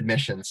higher ed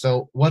admissions.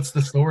 So what's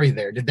the story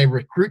there? Did they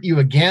recruit you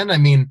again? I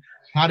mean,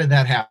 how did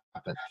that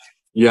happen?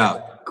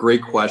 Yeah,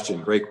 great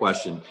question.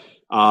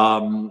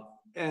 And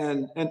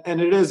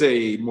it is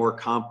a more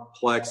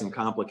complex and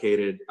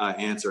complicated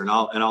answer. And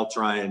I'll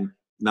try and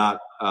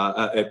not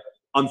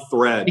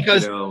unthread,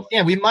 because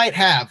we might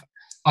have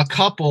a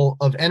couple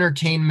of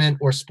entertainment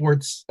or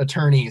sports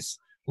attorneys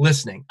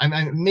listening. I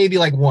mean, maybe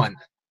one.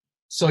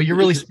 So you're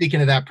really speaking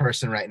to that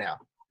person right now.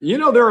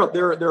 There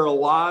are a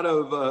lot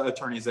of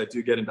attorneys that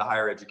do get into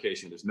higher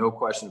education. There's no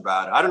question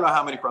about it. I don't know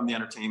how many from the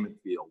entertainment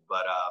field,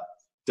 but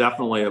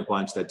definitely a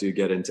bunch that do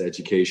get into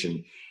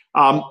education.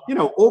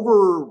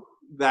 Over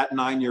that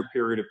 9-year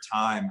period of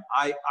time,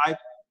 I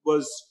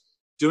was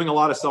doing a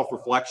lot of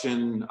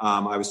self-reflection.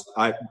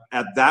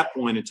 At that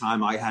point in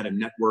time, I had a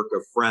network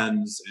of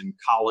friends and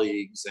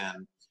colleagues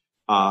and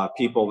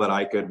people that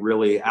I could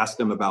really ask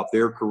them about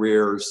their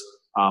careers.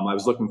 I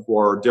was looking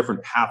for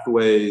different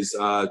pathways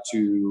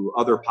to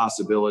other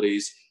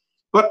possibilities,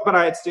 but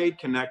I had stayed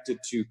connected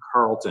to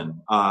Carleton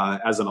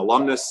as an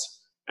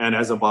alumnus and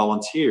as a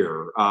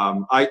volunteer.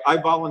 I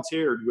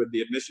volunteered with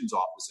the admissions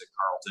office at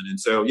Carleton, and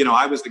so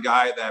I was the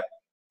guy that,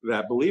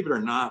 believe it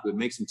or not, would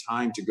make some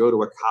time to go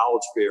to a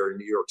college fair in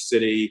New York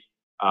City.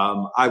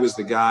 I was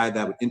the guy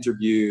that would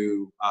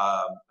interview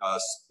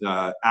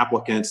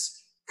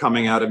applicants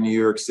coming out of New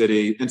York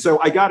City, and so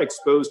I got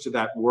exposed to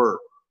that work.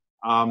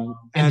 And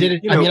did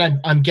it?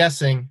 I'm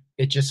guessing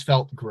it just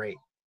felt great.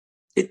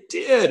 It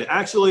did,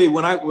 actually.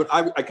 When I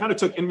kind of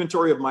took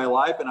inventory of my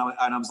life, and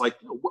I was like,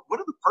 what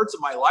are the parts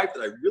of my life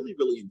that I really,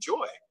 really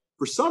enjoy?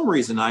 For some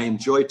reason, I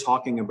enjoyed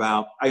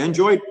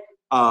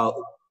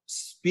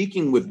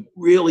speaking with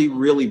really,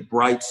 really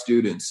bright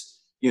students,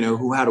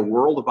 who had a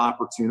world of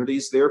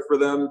opportunities there for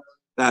them,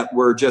 that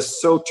were just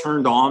so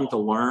turned on to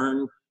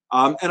learn.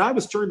 And I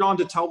was turned on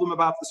to tell them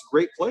about this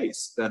great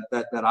place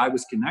that I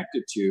was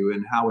connected to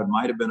and how it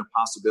might have been a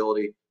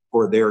possibility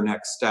for their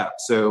next step.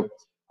 So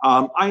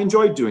I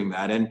enjoyed doing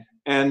that.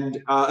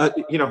 And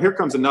here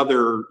comes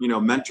another,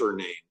 mentor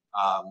name,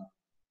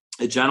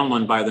 a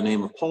gentleman by the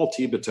name of Paul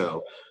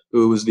Thibodeau,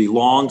 who was the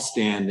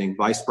longstanding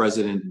vice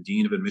president and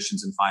dean of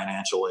admissions and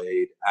financial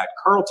aid at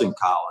Carleton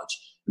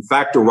College. In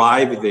fact,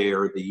 arrived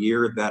there the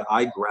year that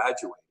I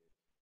graduated,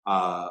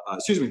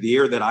 the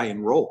year that I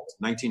enrolled,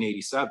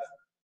 1987.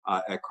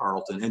 At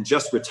Carleton, and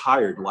just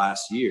retired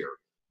last year.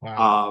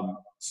 Wow.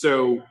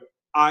 So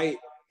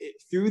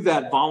through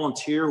that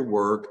volunteer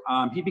work,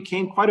 he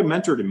became quite a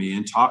mentor to me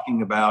in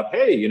talking about,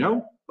 hey,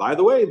 by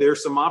the way,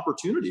 there's some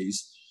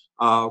opportunities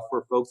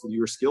for folks with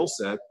your skill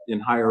set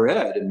in higher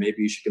ed, and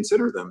maybe you should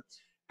consider them.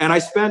 And I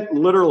spent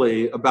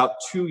literally about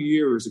 2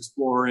 years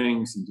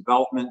exploring some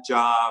development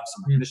jobs,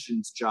 some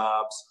admissions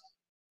jobs.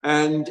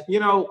 And,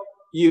 you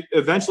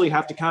eventually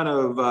have to kind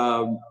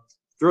of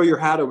throw your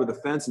hat over the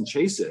fence and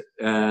chase it.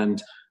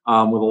 And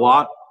with a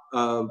lot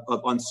of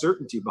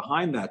uncertainty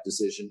behind that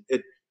decision,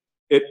 it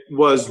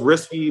was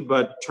risky,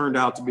 but turned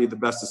out to be the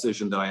best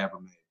decision that I ever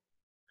made.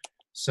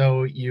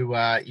 So you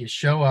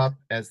show up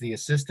as the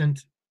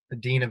assistant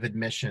dean of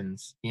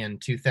admissions in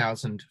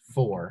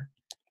 2004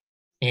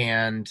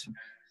 and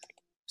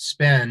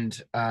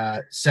spend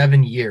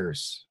 7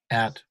 years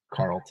at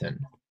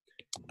Carleton.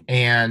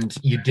 And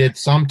you did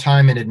some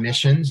time in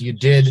admissions. You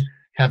did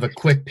have a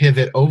quick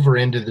pivot over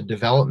into the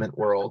development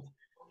world,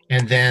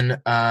 and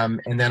then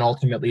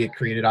ultimately it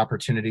created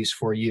opportunities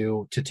for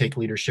you to take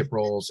leadership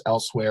roles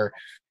elsewhere.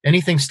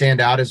 Anything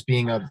stand out as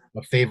being a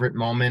favorite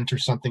moment or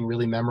something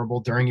really memorable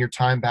during your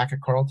time back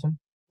at Carleton?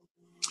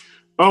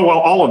 Oh, well,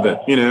 all of it.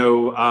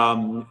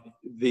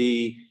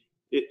 The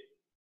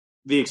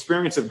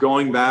experience of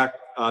going back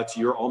to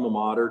your alma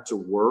mater to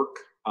work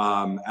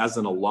as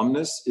an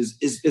alumnus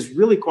is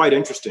really quite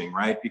interesting,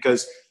 right?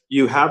 Because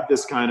you have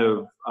this kind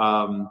of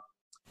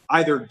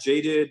either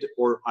jaded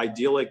or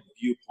idyllic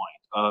viewpoint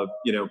of,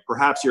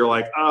 perhaps you're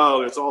like,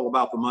 oh, it's all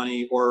about the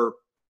money, or,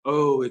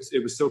 oh,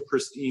 it was so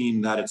pristine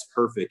that it's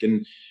perfect.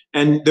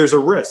 And there's a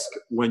risk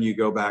when you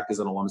go back as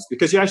an alumnus,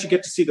 because you actually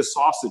get to see the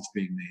sausage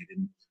being made.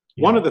 And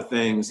one of the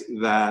things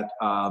that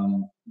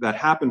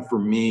happened for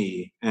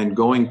me, and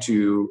going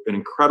to an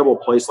incredible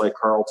place like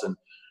Carleton,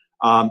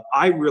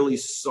 I really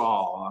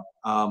saw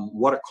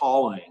what a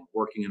calling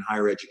working in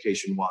higher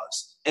education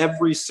was.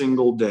 Every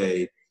single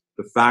day,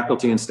 the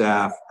faculty and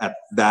staff at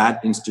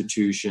that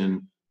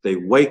institution, they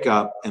wake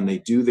up and they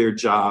do their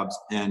jobs,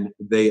 and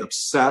they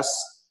obsess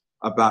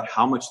about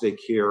how much they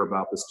care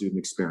about the student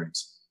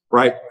experience,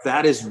 right?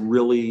 That is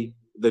really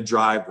the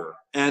driver.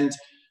 And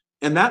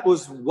that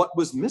was what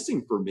was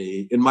missing for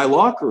me in my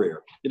law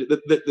career.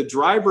 The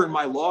driver in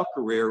my law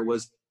career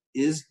was,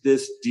 is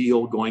this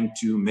deal going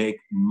to make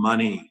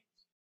money?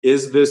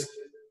 Is this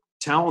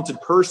talented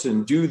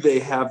person, do they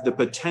have the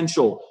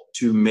potential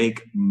to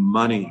make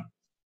money?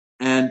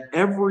 And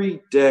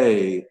every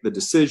day, the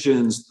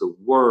decisions, the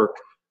work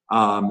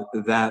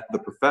that the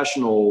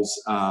professionals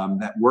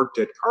that worked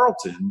at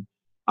Carleton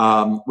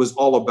was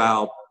all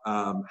about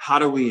how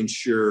do we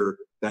ensure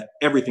that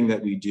everything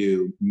that we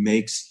do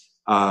makes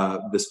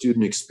the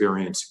student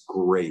experience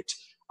great.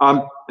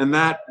 And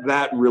that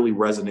really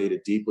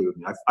resonated deeply with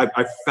me.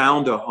 I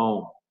found a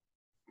home.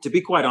 To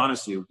be quite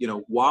honest with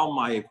you, while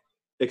my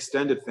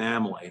extended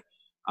family,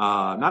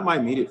 not my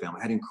immediate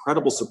family, had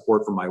incredible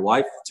support from my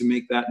wife to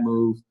make that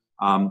move.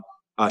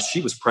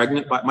 She was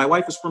pregnant, but my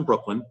wife is from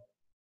Brooklyn,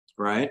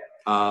 right?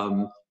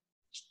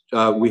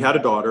 We had a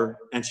daughter,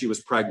 and she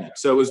was pregnant.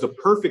 So it was the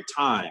perfect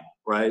time,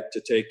 right, to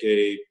take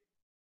a,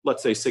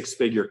 let's say,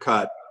 6-figure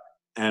cut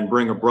and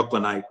bring a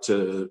Brooklynite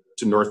to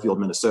Northfield,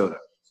 Minnesota.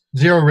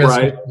 Zero risk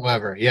right?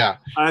 whatsoever. Yeah.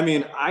 I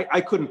mean,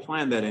 I couldn't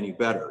plan that any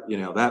better.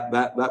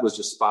 That was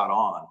just spot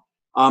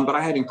on. But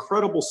I had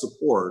incredible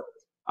support.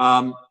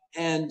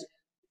 And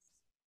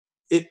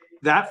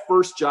that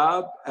first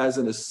job as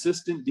an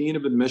assistant dean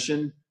of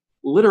admission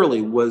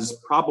literally was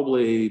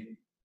probably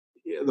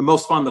the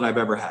most fun that I've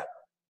ever had.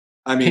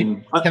 I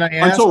mean, can I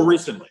ask, until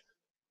recently.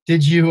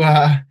 Did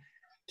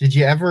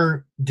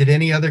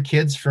any other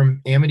kids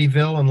from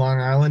Amityville and Long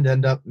Island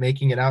end up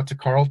making it out to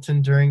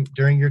Carleton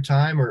during your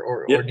time,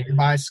 or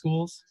nearby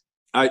schools?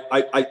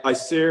 I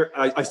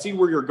see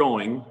where you're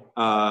going,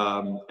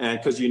 and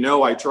because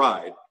I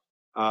tried,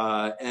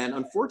 and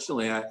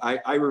unfortunately,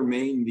 I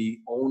remain the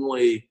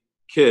only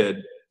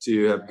kid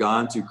to have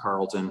gone to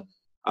Carleton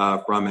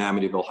from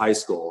Amityville High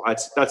School.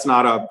 That's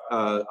not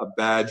a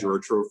badge or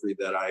a trophy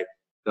that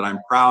I'm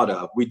proud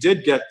of. We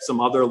did get some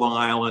other Long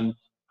Island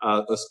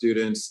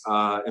students.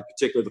 In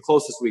particular, the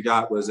closest we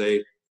got was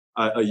a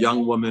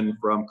young woman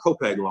from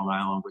Copiague, Long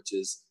Island, which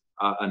is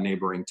a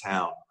neighboring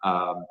town.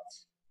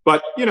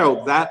 But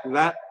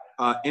that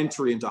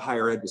entry into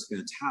higher ed was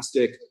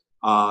fantastic.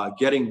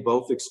 Getting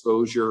both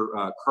exposure.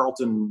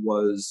 Carleton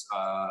was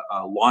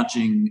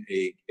launching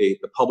the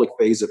public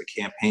phase of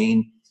a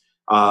campaign.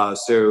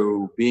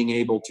 So being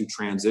able to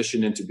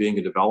transition into being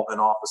a development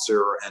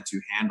officer and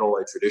to handle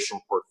a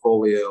traditional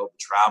portfolio, the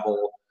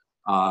travel,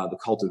 the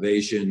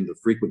cultivation, the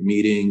frequent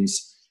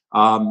meetings,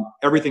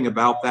 everything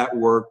about that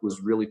work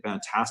was really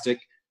fantastic.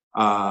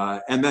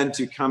 And then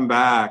to come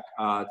back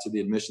to the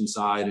admission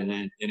side in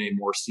a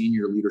more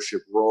senior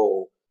leadership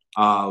role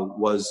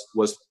was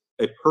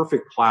a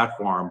perfect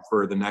platform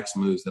for the next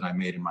moves that I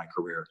made in my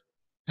career.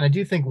 And I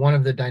do think one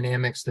of the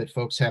dynamics that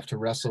folks have to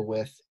wrestle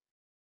with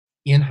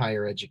in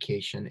higher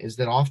education is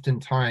that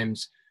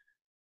oftentimes,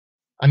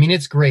 I mean,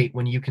 it's great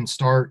when you can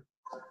start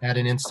at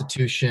an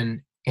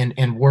institution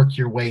and work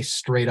your way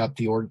straight up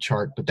the org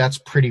chart, but that's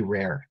pretty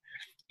rare.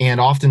 And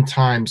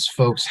oftentimes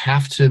folks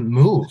have to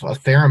move a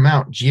fair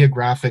amount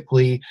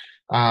geographically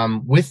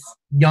with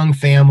young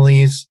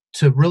families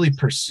to really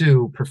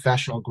pursue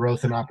professional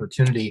growth and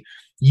opportunity.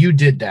 You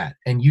did that,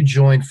 and you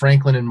joined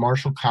Franklin and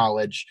Marshall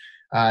College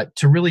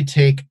to really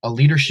take a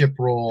leadership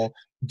role,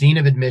 dean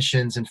of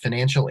admissions and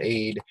financial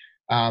aid.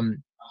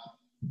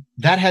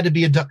 That had to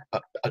be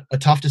a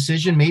tough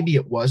decision. Maybe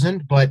it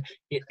wasn't, but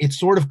it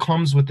sort of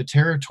comes with the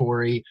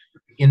territory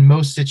in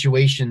most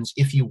situations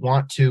if you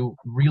want to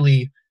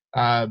really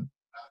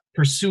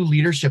pursue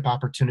leadership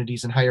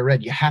opportunities in higher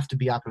ed. You have to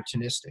be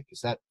opportunistic.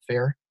 Is that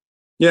fair?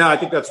 Yeah, I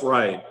think that's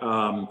right.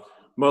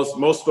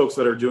 Most folks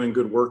that are doing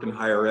good work in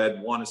higher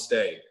ed want to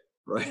stay,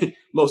 right?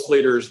 Most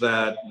leaders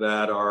that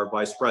are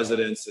vice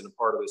presidents and a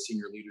part of the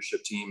senior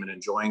leadership team and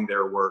enjoying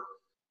their work,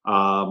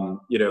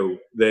 Paul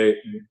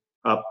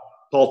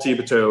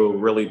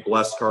Thibodeau really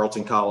blessed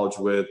Carleton College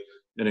with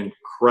an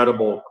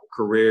incredible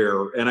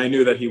career, and I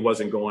knew that he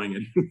wasn't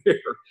going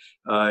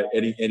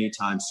anywhere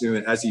anytime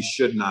soon, as he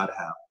should not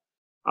have.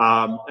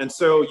 And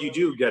so you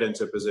do get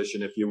into a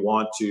position if you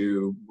want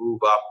to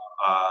move up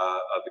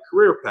the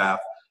career path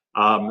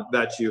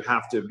that you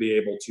have to be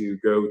able to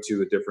go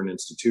to a different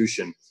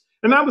institution.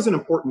 And that was an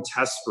important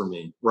test for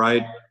me,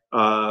 right?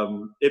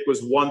 It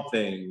was one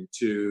thing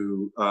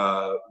to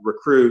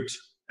recruit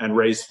and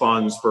raise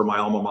funds for my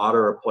alma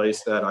mater, a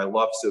place that I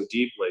love so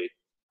deeply.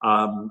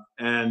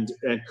 And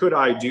could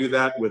I do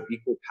that with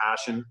equal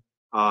passion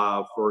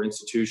for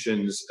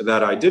institutions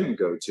that I didn't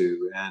go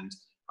to? And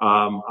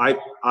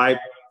I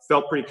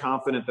felt pretty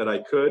confident that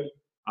I could.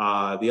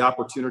 The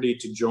opportunity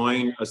to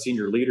join a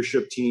senior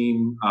leadership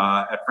team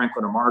at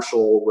Franklin and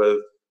Marshall with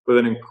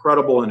an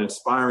incredible and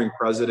inspiring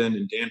president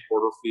in Dan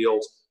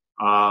Porterfield,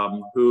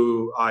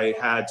 who I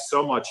had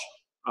so much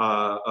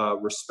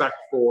respect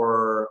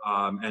for,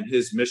 and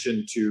his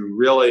mission to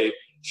really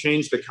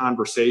change the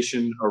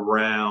conversation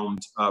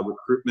around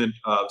recruitment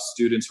of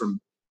students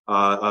from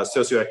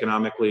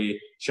socioeconomically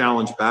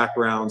challenged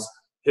backgrounds.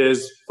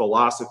 His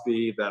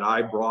philosophy that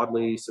I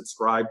broadly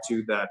subscribe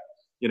to, that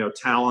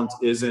talent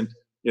isn't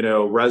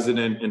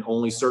resident in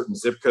only certain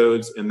zip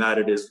codes, and that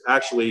it is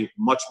actually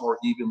much more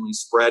evenly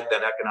spread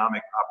than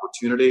economic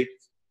opportunity.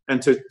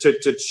 And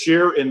to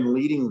share in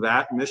leading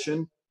that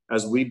mission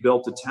as we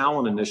built a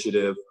talent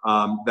initiative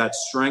that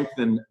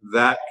strengthened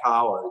that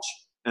college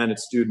and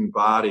its student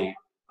body.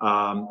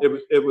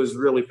 It was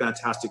really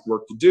fantastic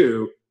work to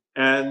do.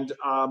 And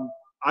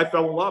I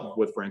fell in love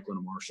with Franklin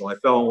and Marshall. I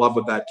fell in love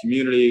with that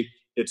community,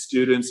 its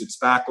students, its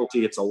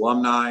faculty, its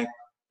alumni.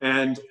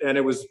 And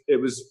it was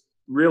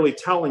really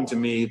telling to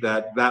me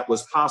that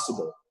was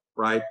possible,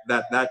 right?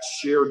 That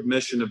shared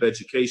mission of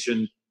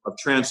education, of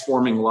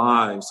transforming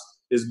lives,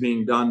 is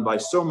being done by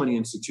so many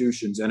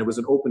institutions. And it was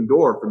an open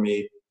door for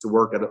me to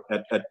work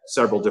at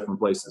several different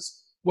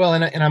places. Well,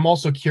 and I'm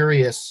also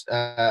curious,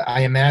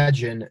 I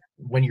imagine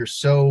when you're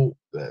so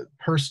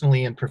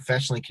personally and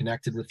professionally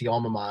connected with the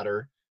alma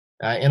mater,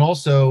 and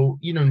also,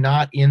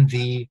 not in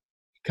the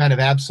kind of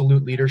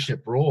absolute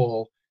leadership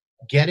role,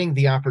 getting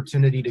the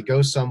opportunity to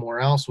go somewhere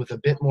else with a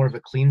bit more of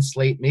a clean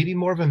slate, maybe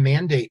more of a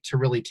mandate to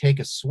really take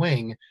a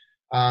swing,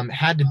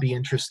 had to be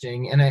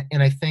interesting.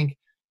 And I think,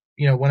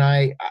 when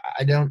I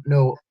don't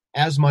know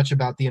as much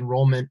about the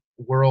enrollment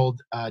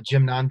world.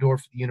 Jim Nondorf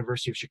at the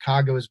University of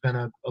Chicago has been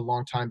a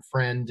longtime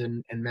friend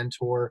and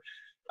mentor.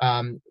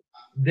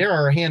 There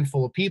are a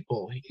handful of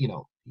people,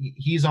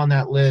 he's on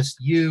that list,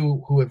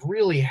 who have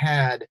really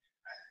had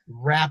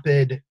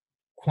rapid,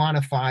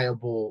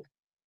 quantifiable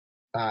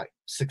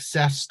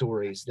success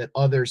stories that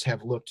others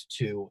have looked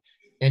to.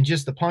 And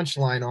just the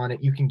punchline on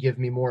it, you can give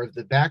me more of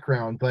the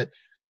background, but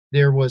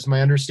there was,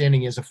 my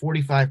understanding is, a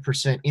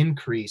 45%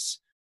 increase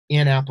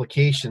in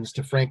applications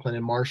to Franklin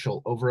and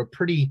Marshall over a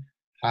pretty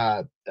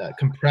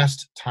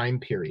compressed time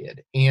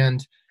period.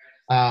 And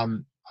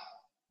the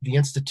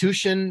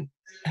institution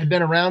had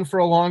been around for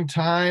a long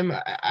time.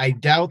 I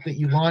doubt that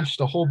you launched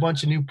a whole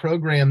bunch of new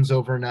programs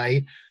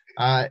overnight.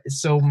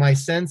 So my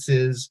sense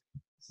is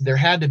there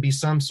had to be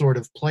some sort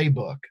of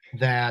playbook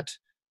that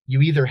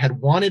you either had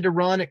wanted to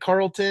run at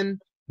Carleton,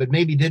 but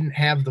maybe didn't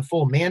have the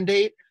full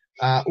mandate,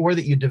 or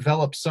that you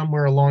developed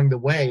somewhere along the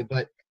way.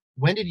 But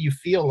when did you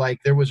feel like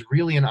there was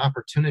really an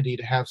opportunity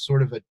to have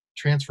sort of a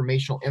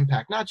transformational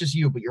impact, not just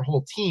you, but your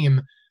whole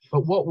team?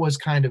 But what was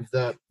kind of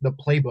the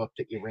playbook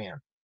that you ran?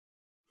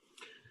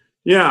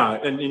 Yeah,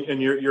 and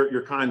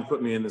you're kind of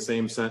put me in the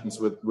same sentence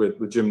with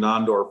Jim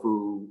Nondorf,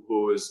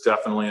 who is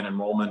definitely an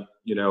enrollment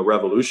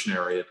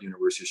revolutionary at the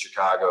University of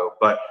Chicago.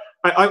 But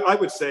I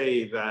would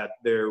say that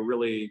they're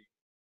really,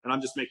 and I'm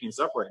just making this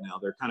up right now,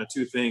 there are kind of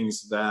two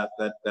things that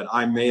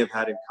I may have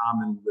had in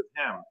common with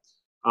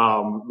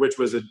him, which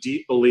was a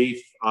deep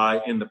belief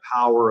in the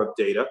power of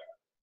data,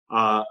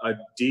 a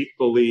deep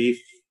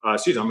belief, I'm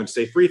going to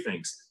say three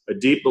things. A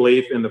deep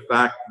belief in the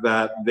fact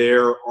that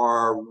there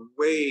are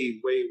way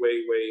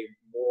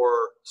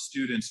more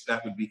students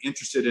that would be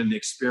interested in the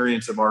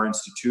experience of our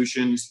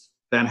institutions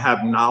than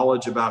have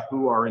knowledge about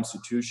who our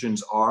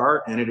institutions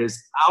are. And it is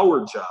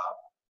our job,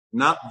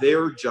 not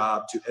their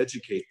job, to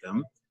educate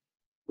them,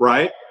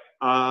 right?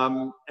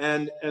 And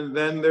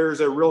then there's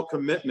a real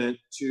commitment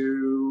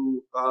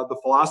to the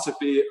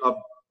philosophy of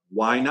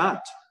why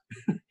not?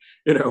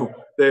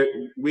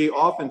 We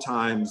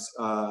oftentimes,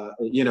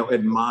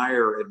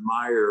 admire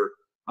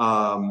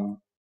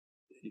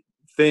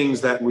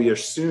things that we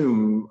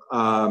assume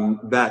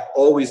that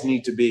always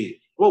need to be.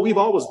 Well, we've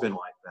always been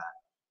like that.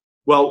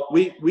 Well,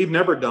 we've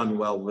never done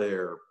well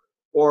there,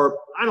 or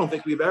I don't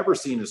think we've ever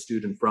seen a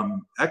student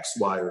from X,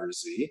 Y, or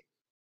Z.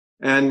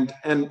 And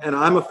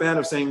I'm a fan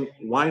of saying,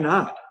 why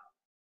not?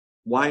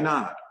 Why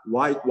not?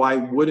 Why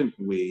wouldn't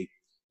we,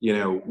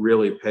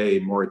 really pay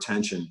more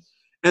attention?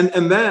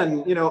 And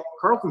then,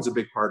 Carleton's a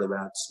big part of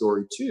that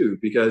story too,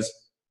 because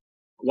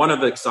one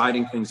of the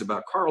exciting things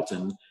about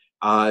Carleton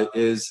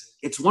is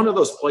it's one of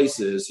those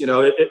places,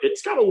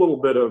 it's got a little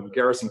bit of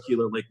Garrison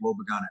Keillor, Lake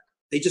Wobegon.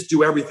 They just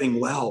do everything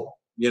well,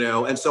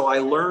 and so I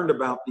learned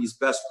about these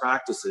best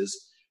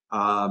practices,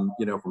 from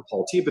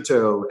Paul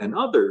Thibodeau and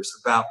others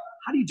about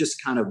how do you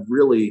just kind of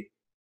really,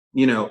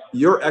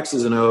 your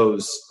X's and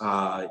O's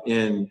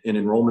in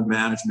enrollment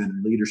management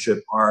and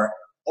leadership are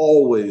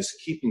always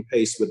keeping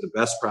pace with the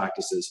best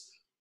practices,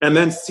 and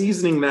then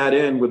seasoning that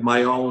in with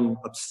my own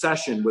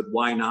obsession with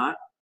why not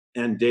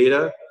and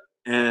data,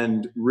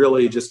 and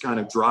really just kind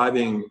of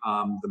driving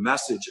the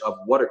message of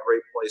what a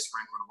great place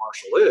Franklin and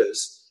Marshall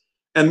is.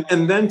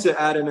 And then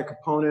to add in a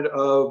component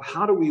of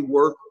how do we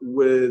work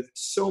with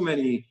so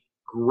many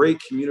great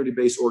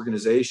community-based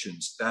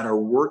organizations that are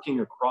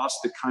working across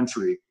the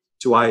country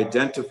to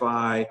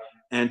identify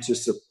and to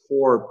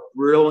support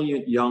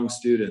brilliant young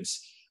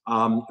students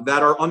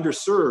that are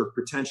underserved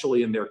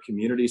potentially in their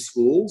community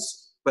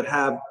schools, but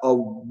have a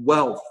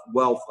wealth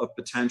of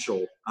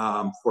potential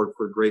for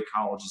great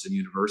colleges and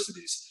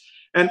universities.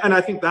 And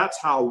I think that's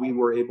how we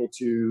were able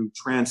to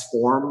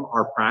transform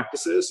our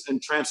practices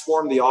and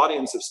transform the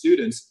audience of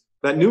students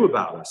that knew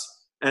about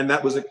us and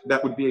that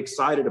would be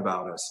excited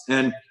about us.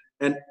 And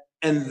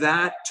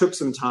that took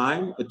some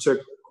time. It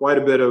took quite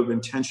a bit of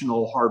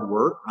intentional hard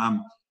work.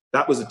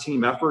 That was a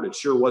team effort. It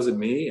sure wasn't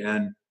me.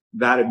 And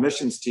that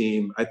admissions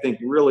team, I think,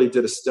 really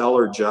did a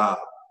stellar job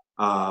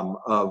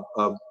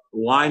of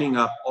lining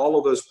up all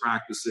of those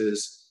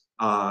practices,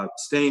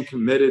 staying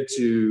committed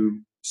to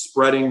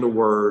spreading the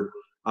word,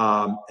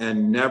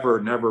 and never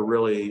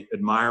really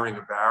admiring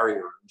a barrier,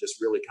 and just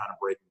really kind of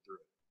breaking through.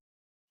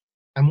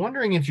 I'm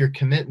wondering if your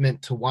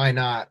commitment to why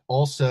not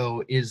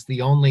also is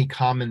the only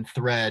common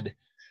thread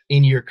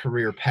in your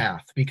career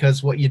path,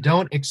 because what you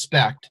don't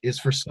expect is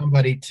for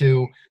somebody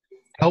to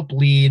help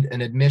lead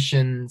an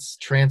admissions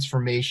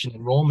transformation,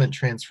 enrollment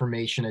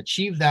transformation,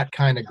 achieve that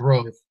kind of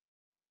growth,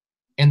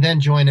 and then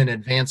join an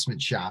advancement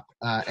shop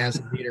as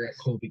a leader at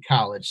Colby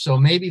College. So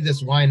maybe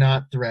this why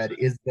not thread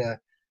is the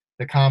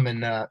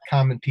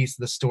common piece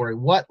of the story.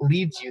 What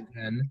leads you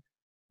then,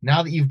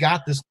 now that you've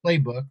got this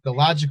playbook? The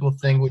logical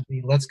thing would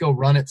be, let's go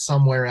run it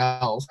somewhere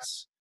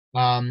else.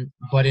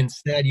 But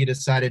instead you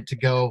decided to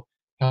go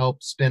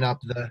help spin up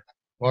the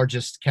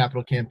largest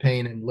capital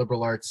campaign in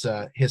liberal arts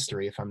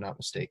history, if I'm not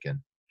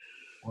mistaken.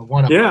 Or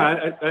one of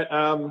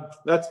them.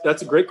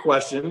 That's a great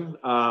question.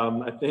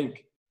 I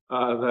think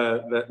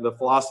the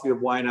philosophy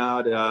of why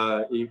not,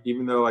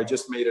 even though I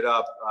just made it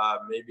up,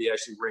 maybe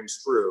actually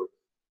rings true.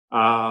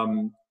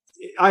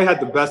 I had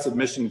the best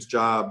admissions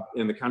job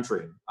in the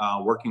country,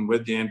 working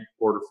with Dan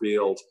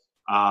Porterfield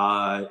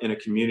in a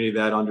community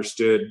that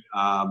understood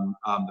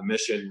the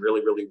mission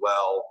really, really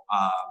well.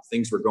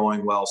 Things were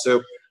going well.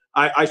 So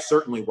I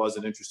certainly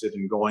wasn't interested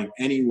in going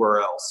anywhere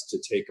else to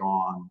take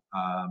on,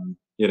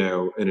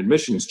 an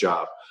admissions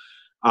job.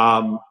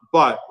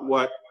 But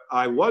what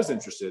I was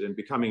interested in,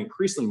 becoming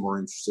increasingly more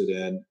interested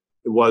in,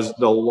 was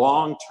the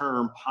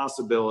long-term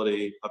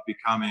possibility of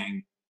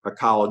becoming a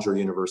college or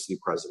university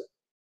president.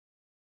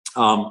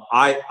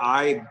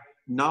 I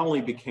not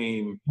only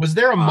became. Was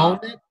there a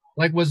moment,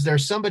 like, was there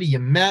somebody you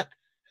met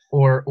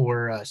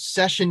or a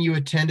session you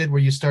attended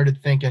where you started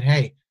thinking,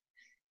 hey,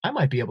 I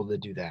might be able to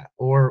do that,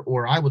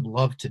 or I would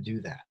love to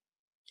do that?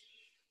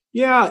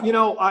 Yeah,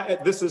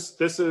 this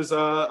is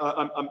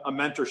a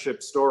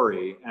mentorship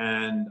story,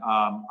 and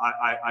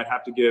I'd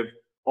have to give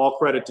all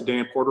credit to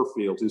Dan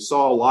Porterfield, who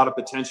saw a lot of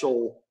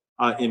potential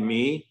in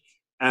me,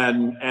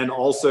 and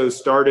also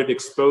started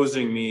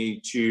exposing me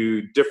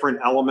to different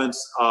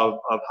elements of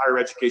higher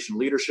education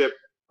leadership,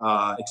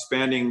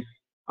 expanding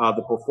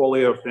the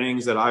portfolio of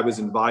things that I was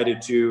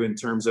invited to in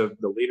terms of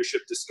the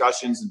leadership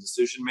discussions and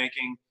decision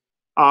making,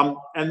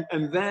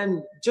 and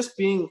then just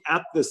being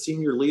at the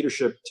senior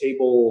leadership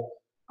table.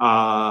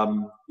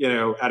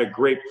 At a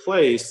great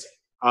place,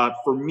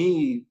 for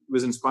me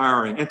was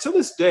inspiring. And to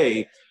this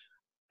day,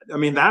 I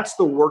mean, that's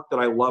the work that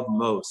I love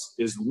most,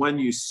 is when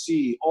you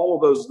see all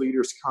of those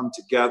leaders come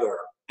together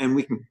and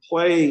we can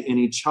play in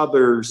each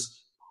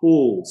other's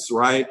pools,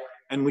 right?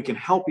 And we can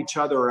help each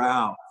other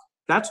out.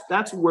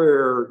 That's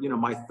where,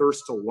 my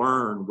thirst to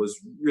learn was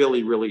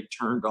really, really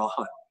turned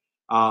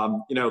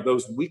on.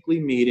 Those weekly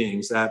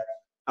meetings that,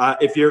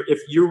 if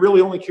you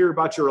really only care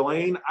about your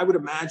lane, I would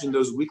imagine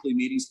those weekly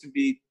meetings can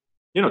be,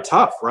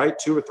 tough, right?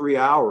 2 or 3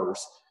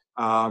 hours,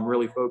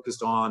 really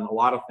focused on a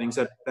lot of things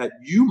that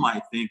you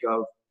might think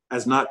of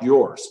as not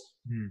yours.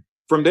 Mm.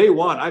 From day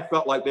one, I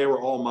felt like they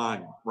were all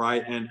mine,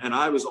 right? And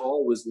I was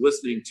always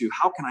listening to,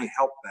 how can I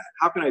help that?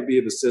 How can I be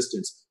of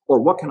assistance? Or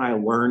what can I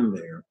learn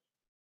there?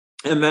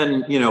 And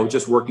then,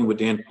 just working with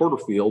Dan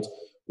Porterfield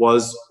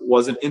was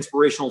an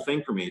inspirational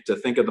thing for me, to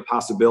think of the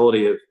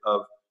possibility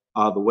of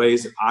the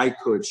ways that I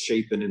could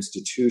shape an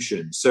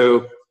institution.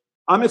 So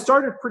it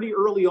started pretty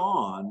early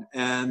on,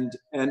 and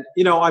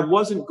I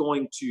wasn't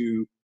going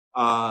to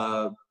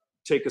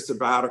take a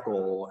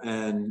sabbatical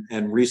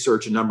and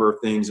research a number of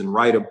things and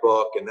write a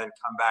book and then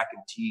come back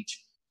and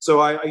teach.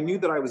 So I knew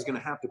that I was going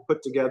to have to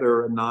put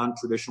together a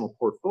non-traditional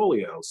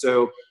portfolio.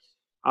 So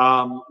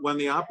when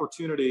the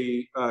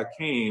opportunity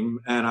came,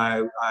 and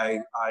I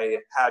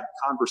had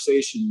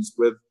conversations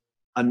with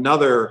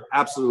another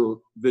absolute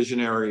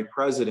visionary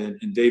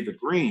president in David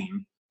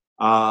Green,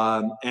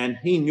 and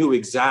he knew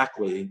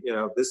exactly,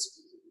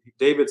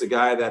 David's a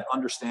guy that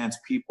understands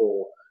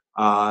people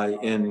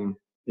in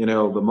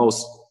the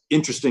most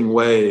interesting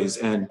ways,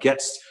 and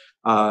gets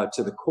to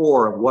the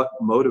core of what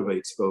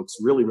motivates folks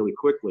really, really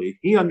quickly.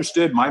 He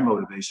understood my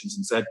motivations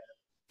and said,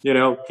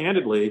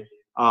 candidly,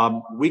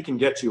 we can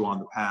get you on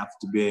the path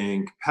to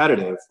being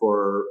competitive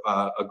for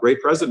a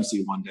great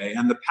presidency one day.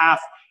 And the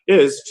path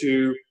is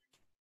to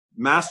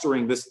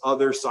mastering this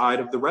other side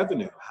of the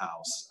revenue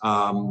house,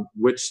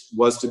 which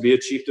was to be a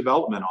chief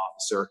development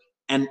officer.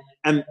 And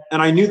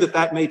I knew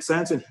that made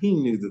sense, and he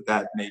knew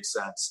that made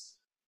sense.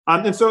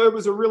 And so it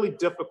was a really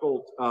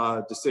difficult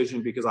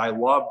decision, because I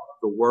loved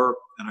the work,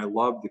 and I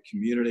loved the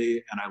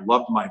community, and I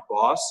loved my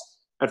boss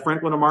at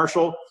Franklin and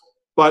Marshall.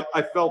 But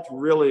I felt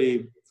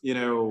really,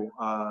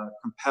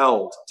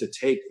 compelled to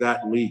take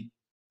that leap,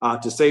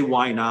 to say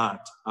why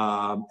not,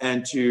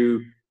 and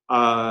to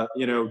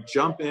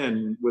jump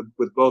in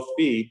with both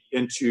feet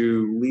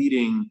into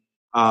leading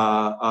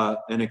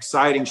an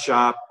exciting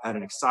shop at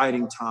an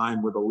exciting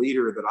time with a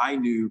leader that I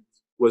knew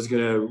was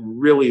going to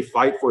really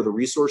fight for the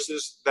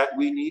resources that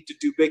we need to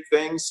do big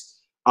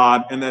things,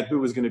 and who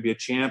was going to be a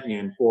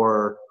champion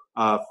for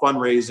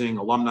fundraising,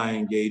 alumni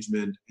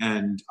engagement,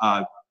 and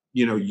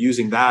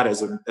using that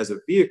as a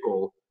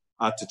vehicle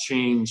to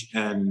change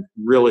and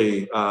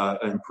really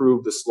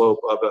improve the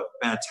slope of a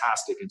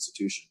fantastic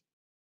institution.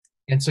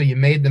 And so you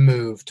made the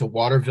move to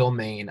Waterville,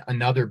 Maine,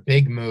 another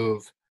big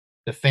move.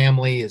 The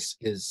family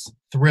is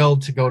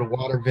thrilled to go to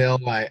Waterville.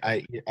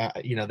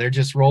 They're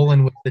just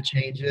rolling with the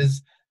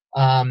changes.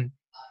 And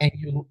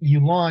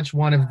you launch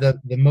one of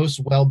the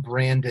most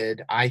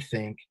well-branded, I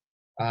think,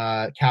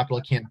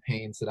 capital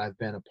campaigns that I've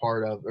been a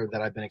part of, or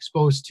that I've been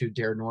exposed to,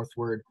 Dare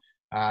Northward.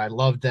 I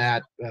love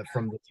that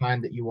from the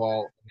time that you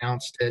all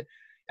announced it.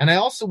 And I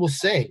also will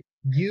say,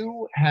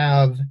 you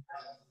have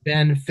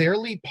been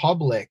fairly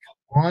public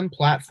on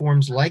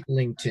platforms like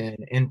LinkedIn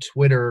and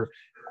Twitter,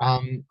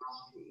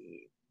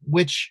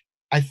 which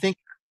I think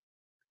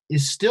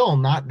is still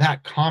not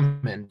that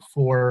common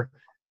for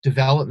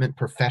development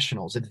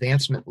professionals,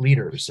 advancement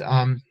leaders.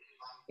 And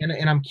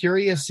I'm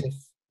curious if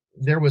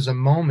there was a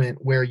moment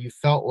where you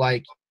felt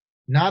like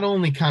not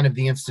only kind of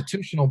the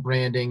institutional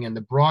branding and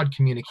the broad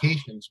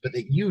communications, but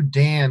that you,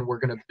 Dan, were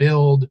going to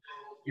build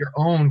your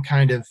own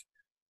kind of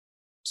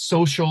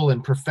social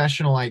and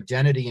professional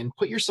identity and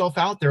put yourself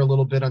out there a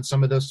little bit on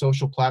some of those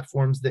social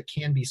platforms that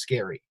can be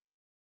scary.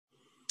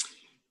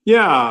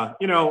 Yeah,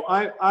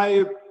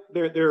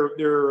 there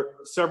are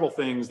several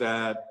things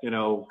that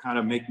kind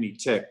of make me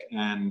tick,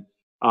 and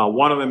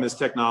one of them is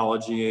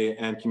technology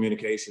and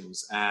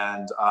communications.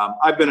 And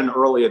I've been an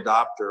early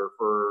adopter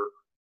for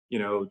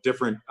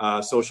different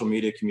social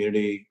media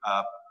community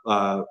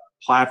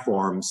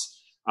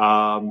platforms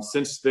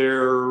since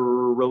their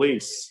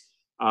release.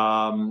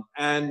 And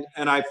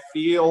I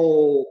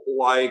feel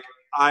like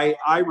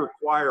I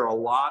require a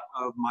lot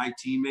of my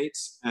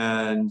teammates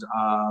and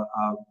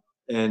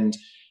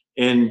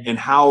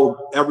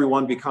how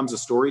everyone becomes a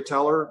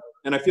storyteller.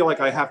 And I feel like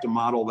I have to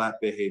model that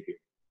behavior.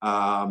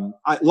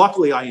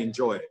 Luckily, I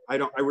enjoy it. I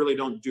really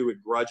don't do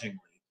it grudgingly.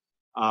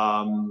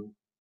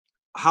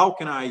 How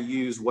can I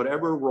use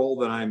whatever role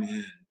that I'm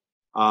in?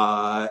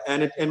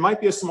 And it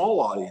might be a small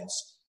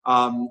audience,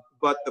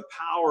 but the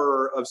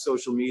power of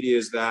social media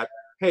is that,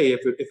 hey,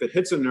 if it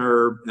hits a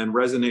nerve and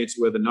resonates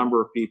with a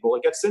number of people,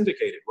 it gets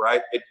syndicated,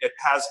 right? It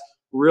has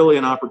really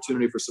an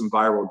opportunity for some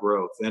viral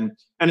growth. And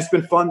it's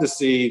been fun to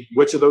see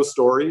which of those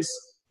stories,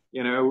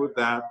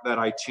 that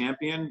I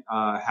champion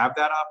have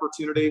that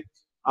opportunity.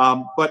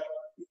 But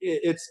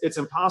it's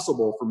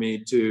impossible for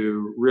me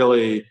to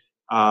really,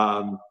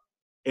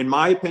 in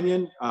my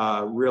opinion,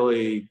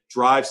 really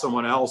drive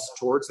someone else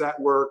towards that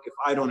work if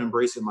I don't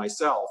embrace it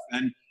myself.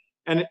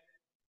 And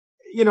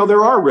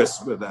there are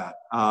risks with that.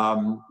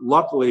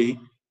 Luckily,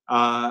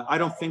 I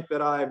don't think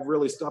that I've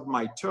really stubbed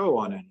my toe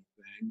on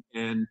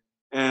anything.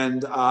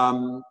 And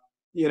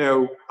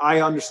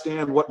I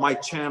understand what my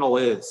channel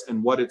is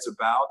and what it's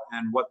about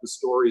and what the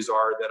stories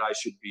are that I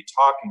should be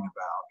talking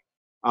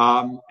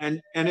about.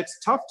 And it's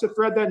tough to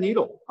thread that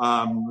needle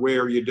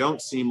where you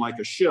don't seem like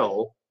a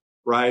shill,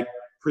 right?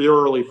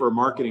 Purely for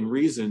marketing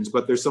reasons,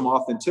 but there's some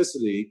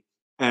authenticity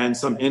and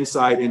some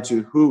insight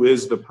into who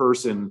is the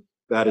person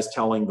that is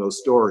telling those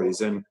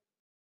stories. And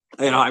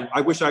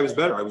I wish I was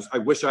better. I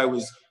wish I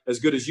was as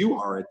good as you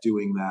are at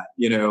doing that,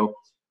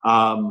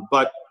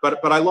 but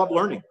I love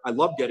learning. I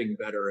love getting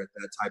better at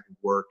that type of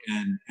work.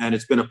 And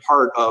it's been a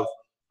part of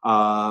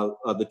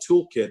the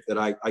toolkit that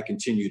I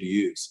continue to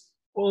use.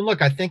 Well,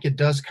 look, I think it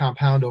does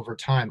compound over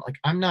time. Like,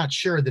 I'm not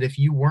sure that if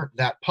you weren't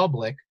that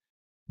public,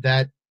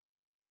 that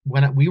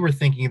when we were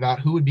thinking about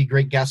who would be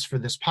great guests for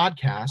this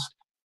podcast,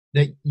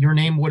 that your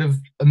name would have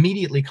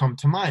immediately come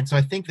to mind. So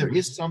I think there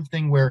is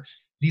something where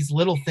these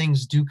little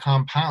things do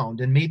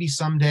compound, and maybe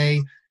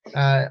someday,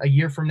 a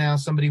year from now,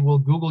 somebody will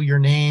Google your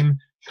name,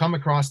 come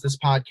across this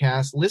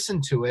podcast,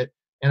 listen to it,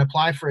 and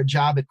apply for a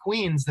job at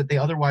Queens that they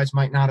otherwise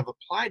might not have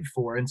applied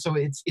for. And so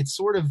it's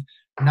sort of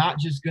not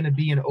just going to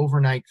be an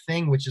overnight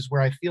thing, which is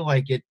where I feel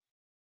like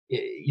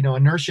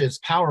inertia is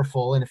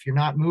powerful. And if you're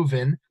not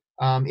moving,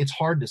 it's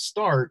hard to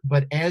start.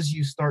 But as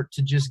you start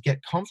to just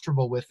get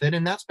comfortable with it,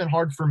 and that's been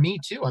hard for me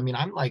too. I mean,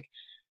 I'm like,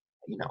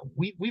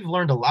 we've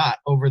learned a lot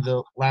over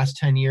the last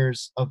 10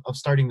 years of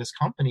starting this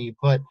company,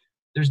 but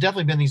there's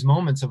definitely been these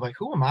moments of like,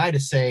 who am I to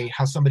say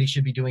how somebody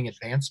should be doing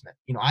advancement?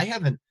 I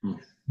haven't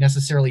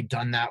necessarily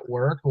done that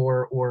work,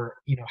 or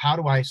how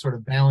do I sort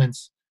of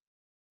balance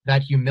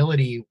that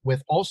humility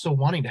with also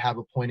wanting to have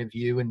a point of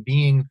view and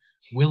being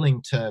willing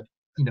to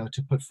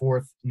put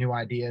forth new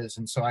ideas.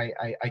 And so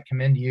I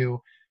commend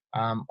you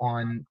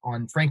on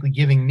frankly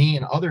giving me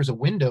and others a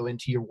window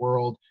into your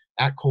world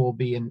at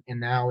Colby and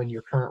now in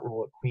your current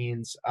role at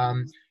Queens.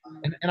 And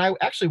I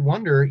actually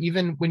wonder,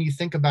 even when you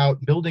think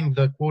about building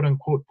the quote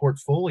unquote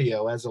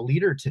portfolio as a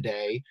leader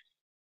today,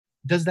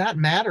 does that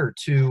matter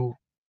to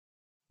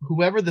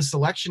whoever the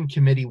selection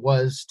committee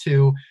was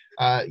to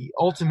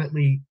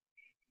ultimately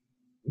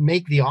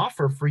make the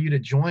offer for you to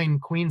join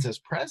Queens as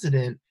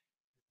president?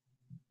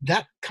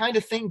 That kind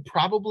of thing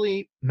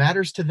probably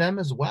matters to them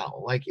as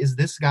well. Like, is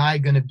this guy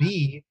going to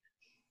be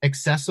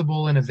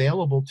accessible and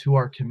available to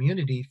our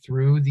community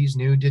through these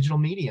new digital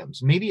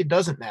mediums? Maybe it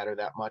doesn't matter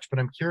that much, but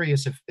I'm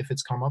curious if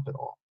it's come up at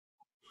all.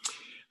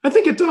 I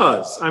think it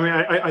does. I mean,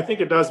 I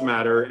think it does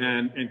matter.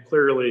 And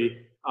clearly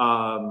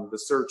the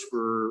search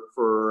for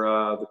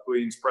the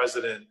Queen's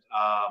president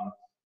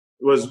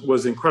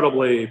was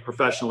incredibly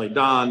professionally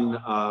done.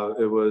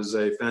 It was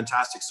a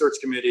fantastic search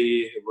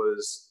committee. It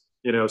was,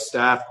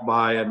 staffed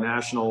by a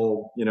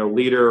national,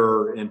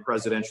 leader in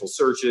presidential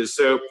searches.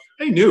 So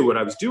they knew what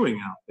I was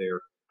doing out there.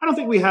 I don't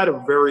think we had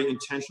a very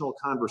intentional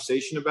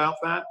conversation about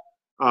that.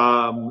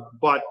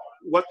 But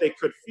what they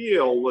could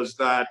feel was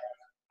that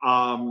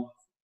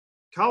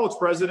college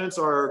presidents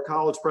are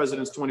college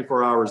presidents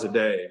 24 hours a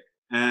day.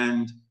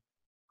 And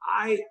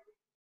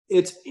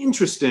it's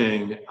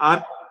interesting.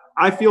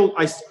 I feel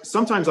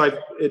sometimes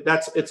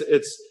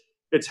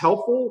it's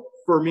helpful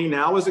for me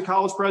now as a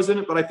college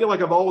president, but I feel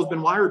like I've always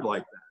been wired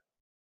like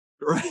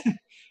that,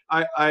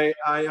 right?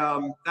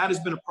 That has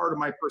been a part of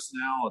my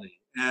personality.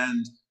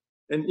 And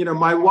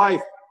my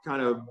wife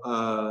kind of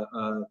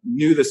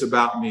knew this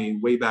about me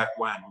way back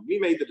when we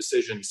made the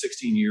decision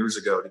 16 years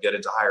ago to get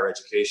into higher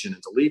education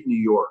and to leave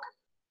New York.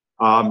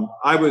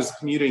 I was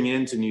commuting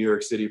into New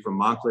York City from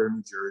Montclair,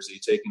 New Jersey,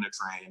 taking a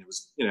train. It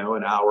was,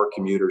 an hour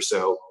commute or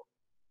so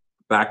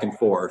back and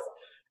forth.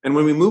 And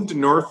when we moved to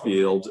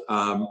Northfield,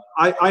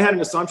 I had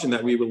an assumption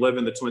that we would live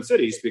in the Twin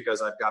Cities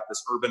because I've got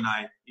this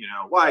urbanite,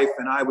 wife,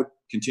 and I would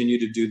continue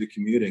to do the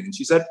commuting. And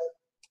she said,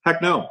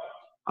 heck no.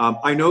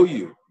 I know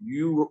you.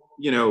 You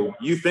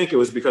think it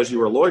was because you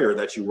were a lawyer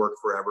that you worked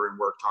forever and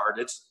worked hard.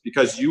 It's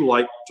because you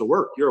like to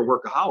work. You're a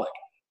workaholic.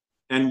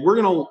 And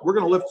we're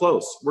gonna live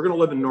close. We're gonna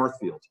live in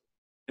Northfield.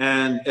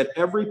 And at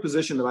every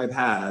position that I've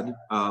had,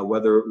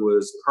 whether it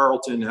was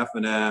Carleton,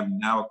 F&M,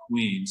 now at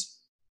Queens,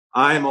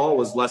 I am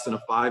always less than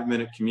a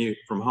 5-minute commute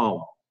from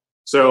home.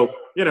 So,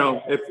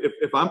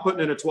 if I'm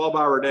putting in a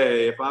 12-hour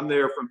day, if I'm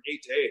there from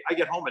 8 to 8, I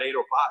get home at 8:05,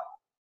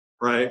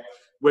 right?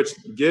 Which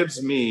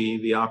gives me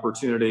the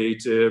opportunity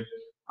to,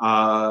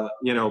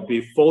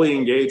 be fully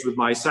engaged with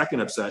my second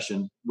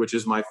obsession, which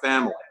is my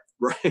family,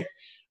 right?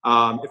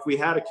 If we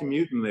had a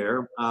commute in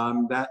there,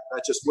 that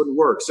just wouldn't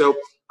work. So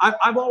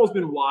I've always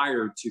been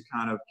wired to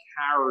kind of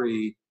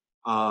carry,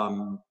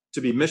 to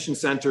be mission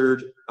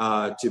centered.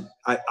 I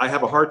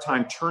have a hard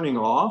time turning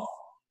off,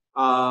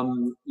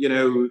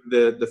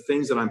 the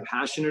things that I'm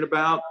passionate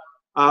about,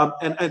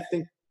 and I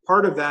think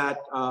part of that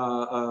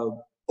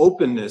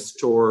openness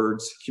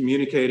towards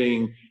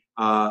communicating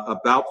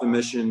about the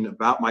mission,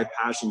 about my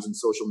passions in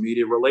social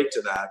media relate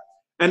to that.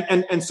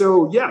 And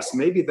so, yes,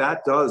 maybe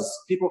that does.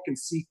 People can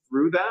see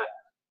through that.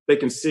 They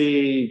can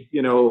see,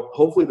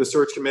 hopefully the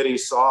search committee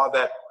saw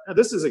that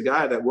this is a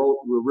guy that will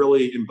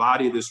really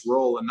embody this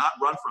role and not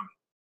run from it,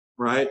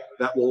 right?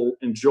 That will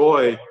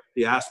enjoy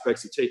the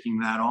aspects of taking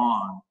that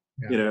on,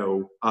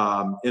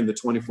 in the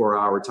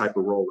 24-hour type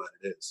of role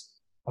that it is.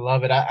 I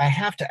love it. I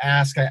have to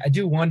ask, I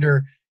do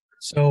wonder,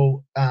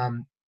 so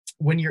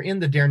when you're in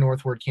the Dare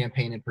Northward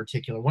campaign in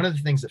particular, one of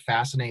the things that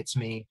fascinates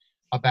me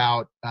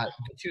about the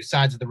two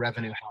sides of the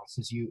revenue house,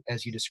 as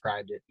you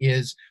described it,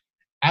 is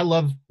I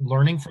love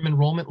learning from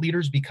enrollment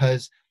leaders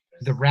because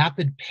the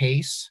rapid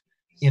pace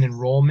in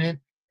enrollment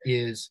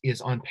is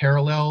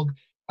unparalleled.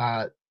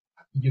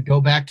 You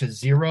go back to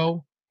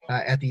zero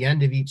at the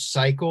end of each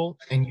cycle,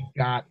 and you've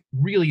got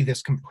really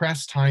this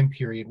compressed time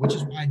period, which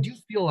is why I do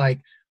feel like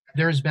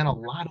there's been a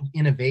lot of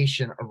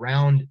innovation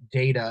around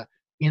data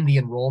in the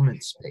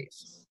enrollment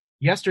space.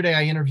 Yesterday,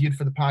 I interviewed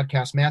for the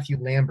podcast Matthew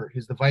Lambert,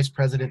 who's the Vice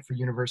President for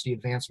University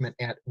Advancement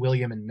at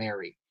William &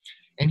 Mary.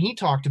 And he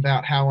talked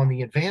about how on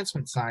the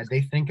advancement side, they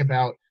think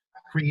about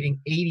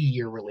creating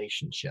 80-year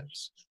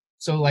relationships.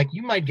 So like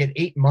you might get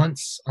 8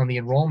 months on the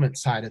enrollment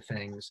side of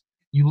things.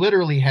 You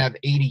literally have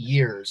 80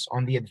 years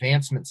on the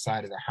advancement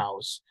side of the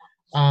house.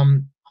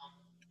 And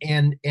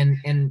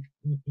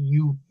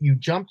you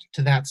jumped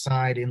to that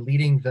side in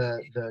leading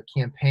the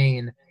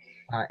campaign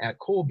at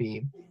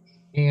Colby.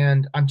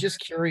 And I'm just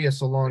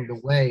curious along the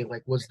way,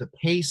 like, was the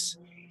pace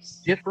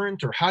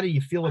different, or how do you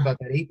feel about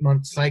that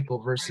 8-month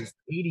cycle versus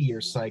 80-year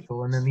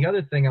cycle? And then the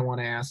other thing I want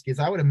to ask is,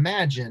 I would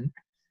imagine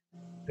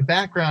the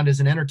background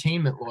as an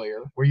entertainment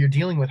lawyer, where you're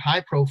dealing with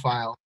high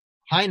profile,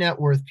 high net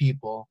worth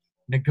people,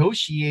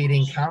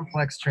 negotiating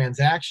complex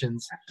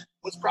transactions,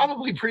 was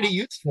probably pretty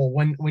useful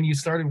when you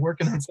started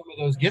working on some of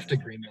those gift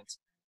agreements.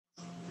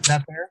 Is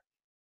that fair?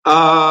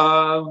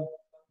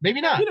 Maybe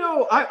not.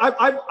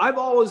 I've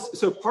always,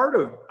 so part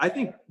of, I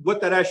think what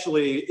that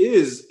actually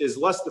is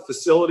less the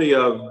facility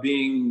of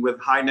being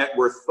with high net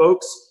worth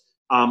folks.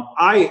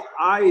 I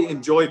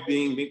enjoy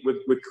being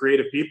with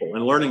creative people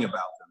and learning about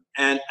them.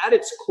 And at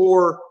its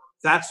core,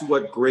 that's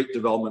what great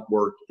development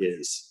work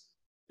is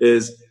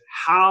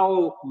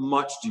how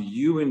much do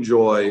you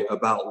enjoy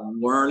about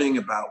learning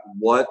about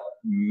what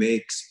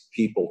makes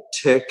people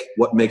tick,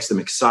 what makes them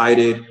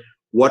excited,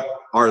 what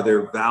are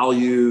their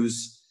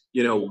values,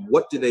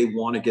 what do they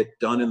want to get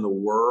done in the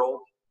world?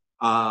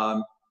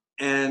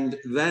 And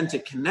then to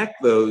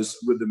connect those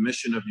with the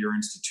mission of your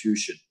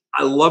institution.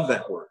 I love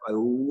that work. I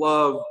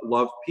love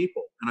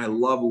people, and I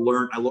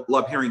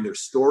love hearing their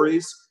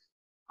stories.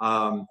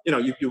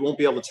 You won't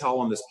be able to tell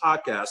on this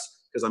podcast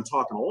because I'm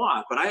talking a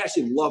lot, but I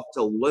actually love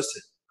to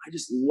listen. I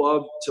just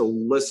love to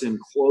listen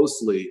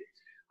closely.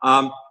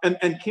 And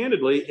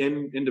candidly,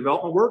 in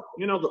development work,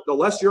 the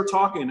less you're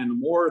talking and the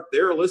more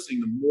they're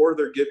listening, the more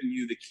they're giving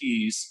you the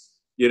keys,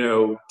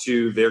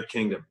 to their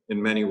kingdom in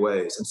many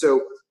ways. And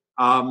so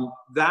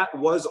that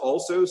was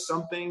also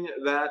something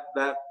that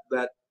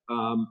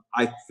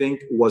I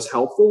think was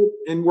helpful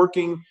in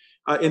working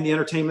in the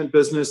entertainment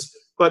business,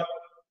 but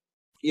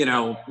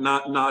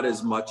not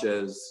as much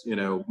as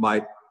you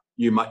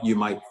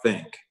might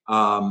think.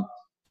 That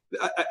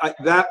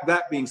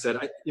being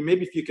said,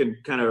 maybe if you can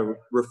kind of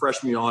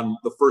refresh me on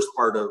the first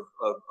part of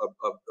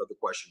the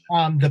question.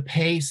 The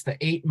pace, the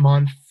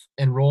 8-month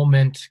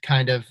enrollment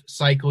kind of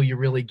cycle you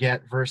really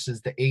get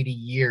versus the 80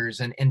 years,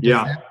 and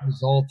does that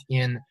result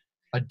in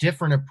a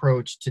different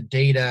approach to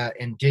data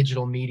and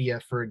digital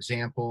media, for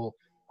example,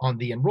 on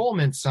the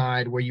enrollment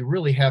side, where you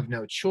really have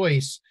no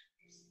choice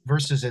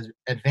versus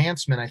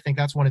advancement, I think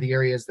that's one of the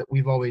areas that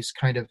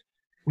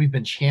we've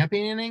been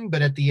championing.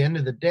 But at the end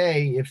of the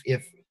day,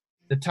 if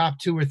the top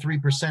 2 or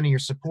 3% of your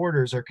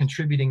supporters are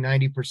contributing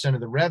 90% of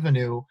the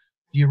revenue,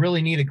 do you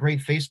really need a great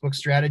Facebook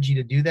strategy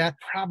to do that?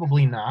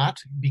 Probably not,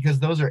 because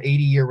those are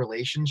 80-year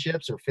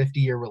relationships or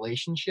 50-year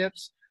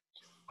relationships.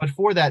 But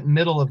for that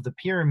middle of the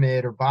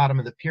pyramid or bottom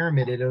of the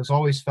pyramid, it has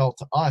always felt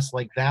to us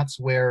like that's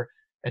where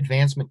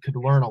advancement could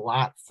learn a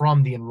lot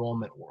from the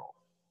enrollment world.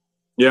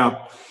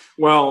 Yeah,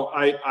 well,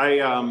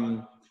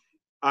 I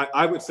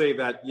would say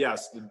that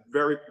yes, the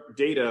very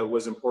data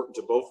was important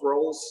to both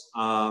roles,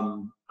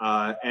 and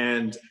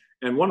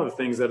one of the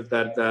things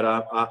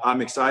that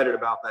I'm excited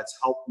about that's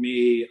helped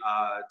me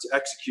to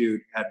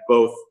execute at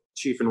both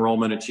chief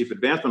enrollment and chief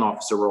advancement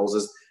officer roles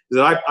is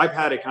that I've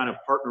had a kind of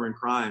partner in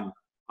crime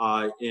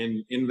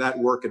in that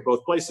work at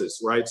both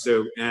places, right?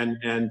 So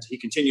and he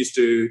continues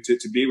to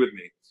be with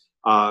me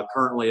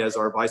currently as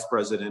our vice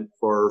president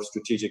for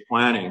strategic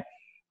planning.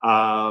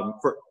 And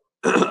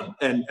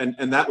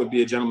that would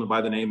be a gentleman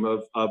by the name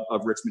of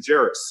Rich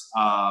Majerus,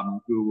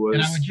 who was.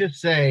 And I would just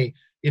say,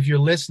 if you're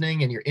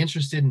listening and you're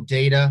interested in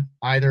data,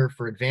 either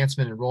for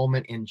advancement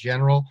enrollment in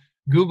general,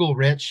 Google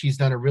Rich. He's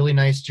done a really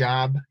nice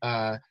job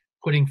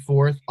putting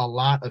forth a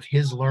lot of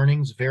his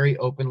learnings very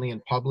openly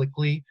and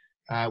publicly.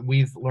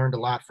 We've learned a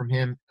lot from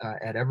him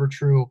at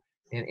Evertrue,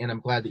 and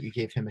I'm glad that you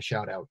gave him a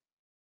shout out.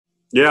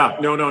 Yeah,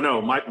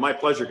 no. My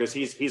pleasure, because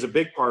he's a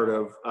big part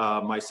of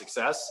my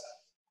success.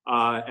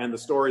 And the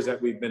stories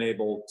that we've been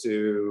able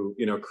to,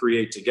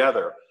 create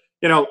together,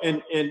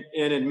 in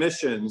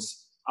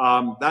admissions,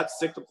 that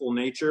cyclical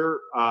nature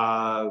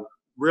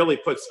really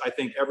puts, I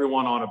think,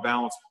 everyone on a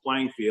balanced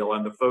playing field,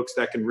 and the folks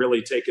that can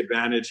really take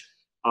advantage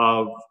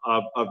of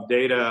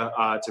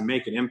data to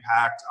make an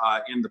impact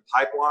in the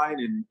pipeline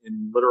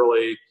in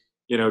literally,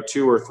 2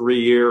 or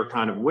 3 year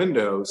kind of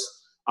windows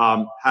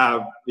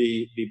have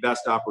the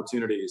best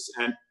opportunities.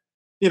 And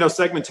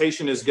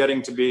segmentation is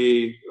getting to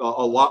be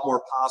a lot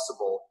more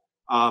possible,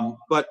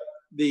 but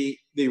the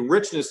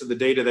richness of the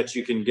data that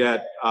you can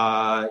get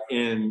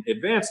in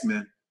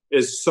advancement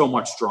is so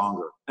much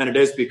stronger, and it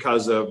is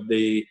because of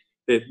the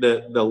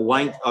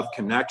length of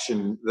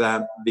connection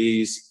that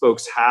these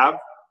folks have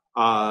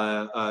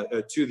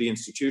to the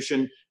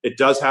institution. It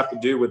does have to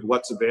do with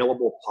what's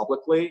available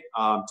publicly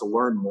to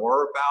learn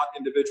more about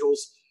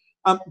individuals.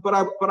 But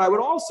I would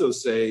also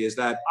say is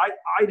that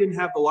I didn't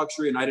have the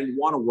luxury, and I didn't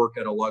want to work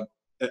at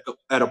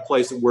a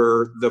place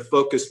where the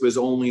focus was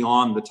only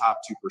on the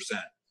top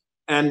 2%.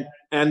 And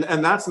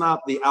that's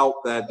not the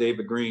out that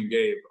David Green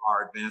gave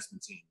our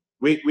advancement team.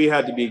 We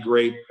had to be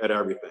great at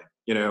everything.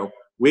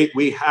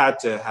 We had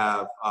to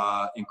have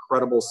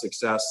incredible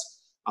success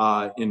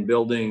in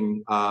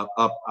building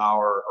up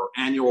our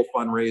annual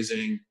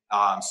fundraising,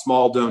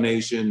 small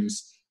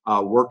donations,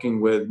 working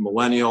with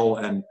millennial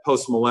and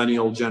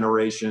post-millennial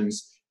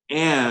generations,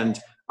 and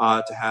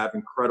to have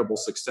incredible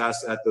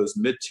success at those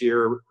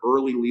mid-tier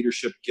early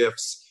leadership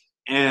gifts,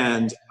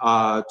 and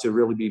to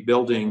really be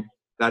building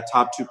that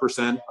top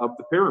 2% of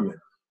the pyramid.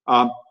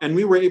 And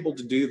we were able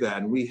to do that,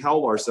 and we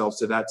held ourselves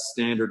to that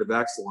standard of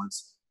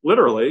excellence,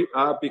 literally,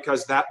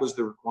 because that was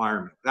the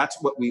requirement. That's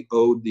what we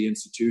owed the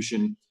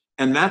institution,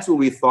 and that's what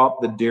we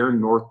thought the Dare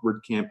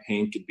Northward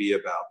campaign could be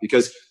about,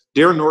 because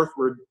Dare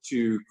Northward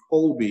to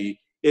Colby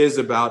is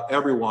about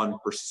everyone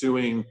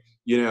pursuing,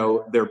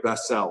 their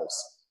best selves.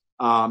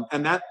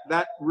 And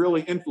that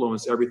really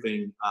influenced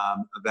everything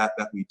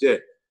that we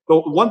did.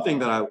 But one thing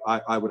that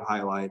I would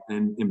highlight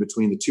in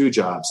between the two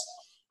jobs,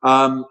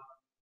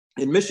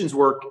 admissions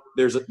work,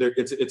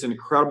 it's an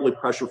incredibly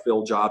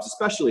pressure-filled job,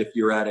 especially if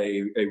you're at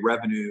a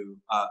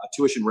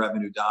tuition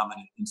revenue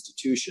dominant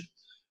institution.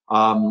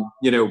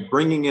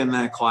 Bringing in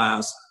that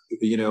class,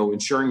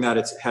 ensuring that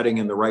it's heading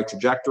in the right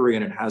trajectory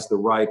and it has the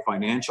right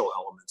financial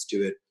elements to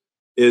it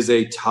is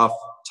a tough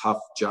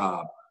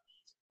job.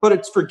 But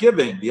it's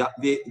forgiving.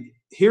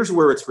 Here's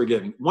where it's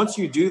forgiving. Once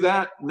you do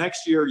that,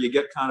 next year you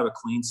get kind of a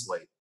clean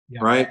slate,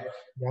 right?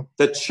 Yep.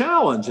 The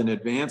challenge in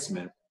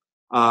advancement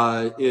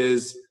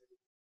is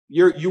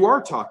you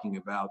are talking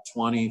about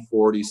 20,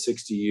 40,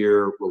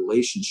 60-year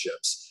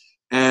relationships.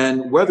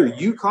 And whether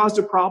you caused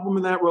a problem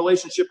in that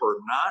relationship or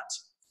not,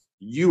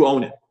 you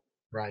own it.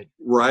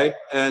 Right.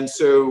 And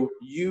so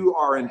you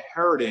are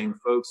inheriting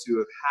folks who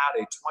have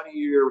had a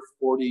 20-year,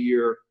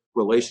 40-year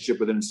relationship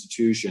with an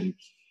institution.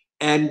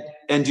 And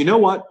you know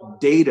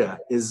what? Data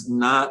is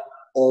not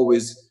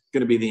always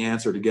going to be the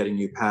answer to getting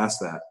you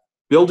past that.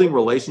 Building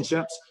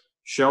relationships,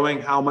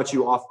 showing how much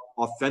you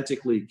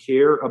authentically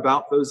care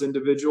about those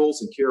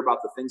individuals and care about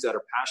the things that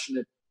are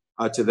passionate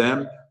to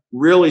them,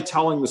 really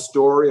telling the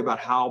story about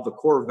how the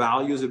core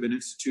values of an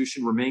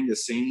institution remain the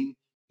same,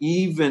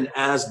 even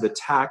as the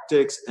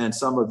tactics and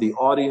some of the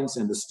audience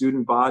and the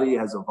student body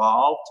has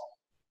evolved,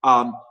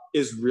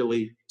 is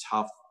really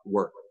tough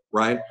work,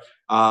 right?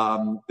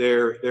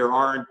 There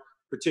aren't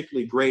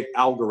particularly great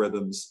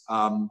algorithms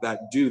that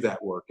do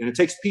that work. And it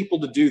takes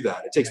people to do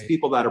that. It takes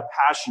people that are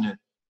passionate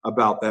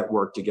about that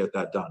work to get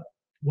that done.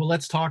 Well,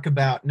 let's talk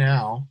about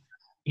now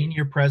in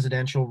your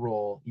presidential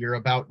role, you're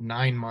about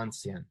 9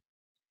 months in.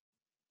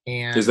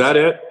 Is And that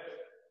it?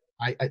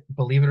 I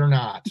believe it or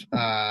not,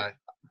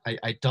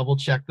 I double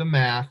checked the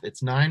math.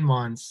 It's 9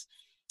 months,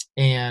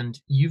 and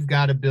you've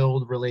got to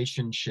build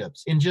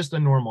relationships in just a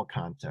normal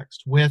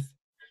context with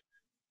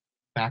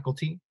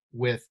faculty,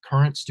 with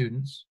current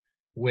students,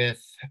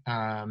 with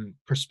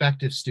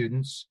prospective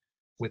students,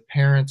 with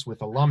parents,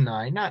 with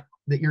alumni. Not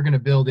that you're going to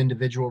build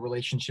individual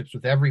relationships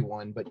with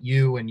everyone, but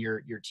you and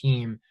your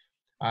team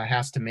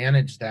has to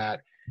manage that.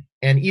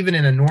 And even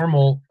in a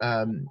normal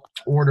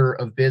order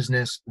of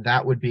business,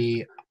 that would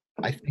be,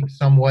 I think,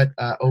 somewhat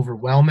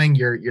overwhelming.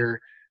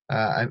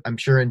 I'm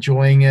sure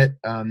enjoying it,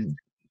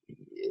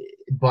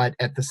 but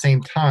at the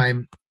same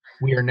time,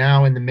 we are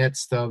now in the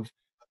midst of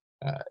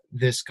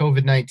this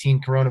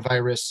COVID-19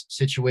 coronavirus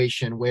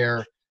situation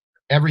where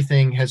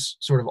everything has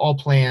sort of, all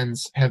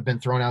plans have been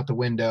thrown out the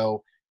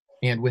window,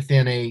 and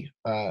within a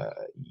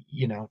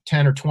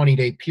 10 or 20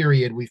 day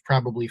period, we've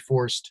probably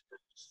forced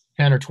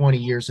 10 or 20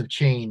 years of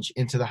change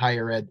into the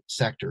higher ed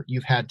sector.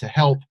 You've had to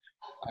help,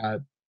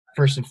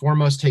 first and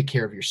foremost, take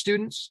care of your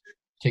students,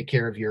 take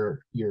care of your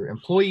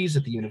employees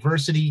at the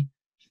university,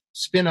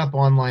 spin up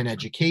online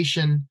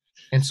education.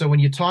 And so when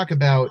you talk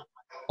about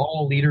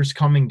all leaders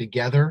coming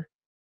together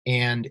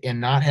and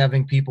not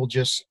having people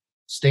just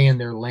stay in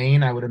their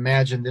lane, I would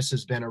imagine this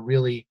has been a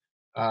really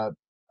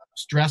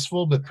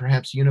stressful but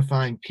perhaps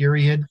unifying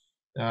period.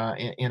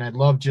 And I'd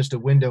love just a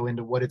window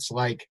into what it's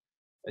like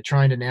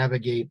trying to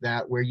navigate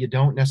that, where you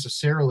don't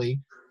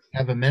necessarily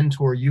have a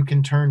mentor you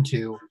can turn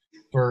to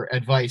for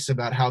advice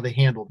about how they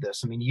handled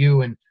this. I mean,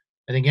 you and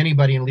I think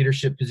anybody in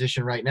leadership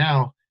position right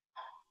now,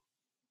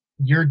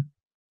 you're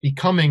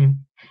becoming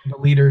the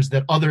leaders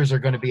that others are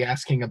going to be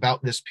asking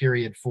about this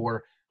period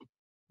for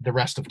the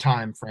rest of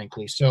time,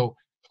 frankly. So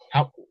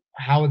how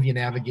have you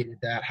navigated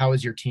that? How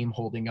is your team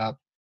holding up?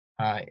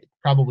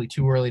 Probably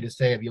too early to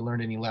say have you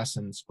learned any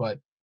lessons, but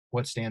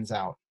what stands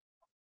out?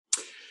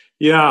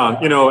 Yeah,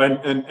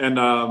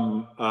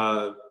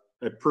 I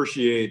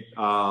appreciate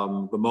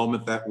the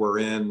moment that we're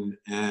in,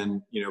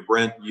 and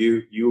Brent,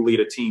 you lead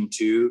a team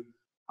too,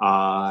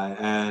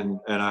 and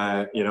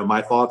I,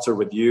 my thoughts are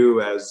with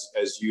you as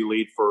you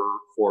lead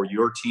for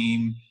your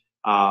team,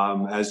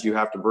 as you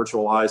have to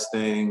virtualize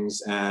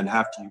things and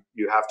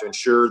you have to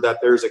ensure that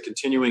there's a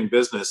continuing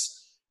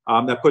business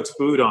that puts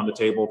food on the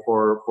table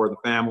for the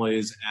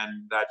families,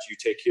 and that you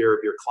take care of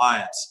your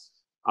clients.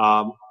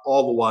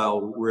 All the while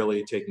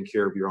really taking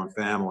care of your own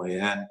family.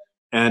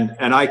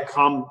 And I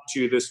come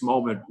to this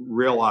moment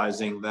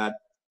realizing that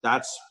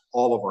that's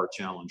all of our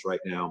challenge right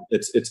now.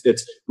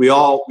 We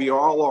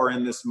all are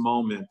in this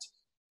moment,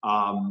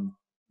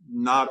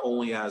 not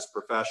only as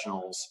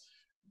professionals,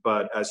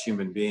 but as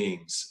human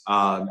beings.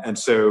 And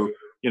so,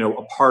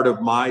 a part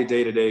of my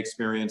day-to-day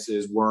experience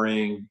is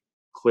worrying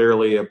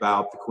clearly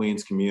about the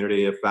Queens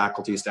community of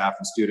faculty, staff,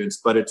 and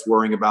students, but it's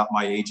worrying about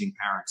my aging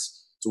parents.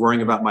 It's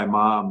worrying about my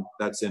mom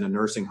that's in a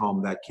nursing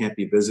home that can't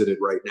be visited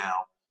right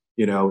now,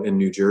 in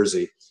New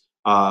Jersey.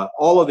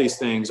 All of these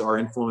things are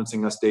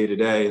influencing us day to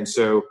day. And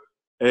so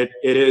it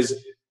is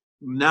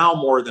now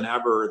more than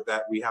ever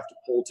that we have to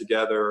pull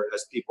together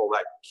as people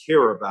that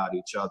care about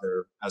each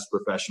other as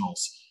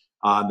professionals,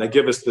 that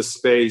give us the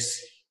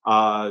space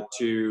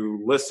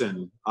to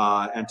listen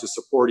and to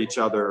support each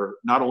other,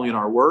 not only in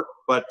our work,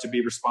 but to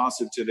be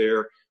responsive to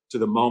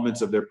the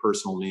moments of their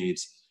personal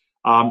needs.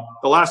 The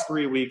last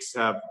 3 weeks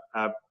have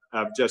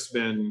just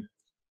been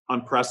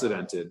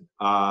unprecedented.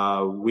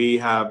 We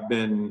have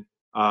been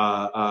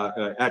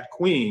at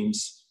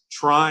Queens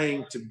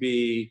trying to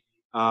be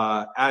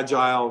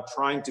agile,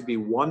 trying to be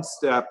one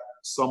step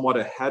somewhat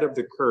ahead of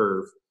the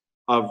curve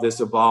of this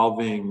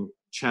evolving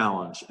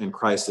challenge and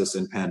crisis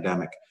and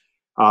pandemic.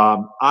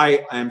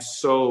 I am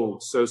so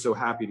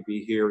happy to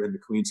be here in the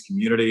Queens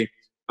community,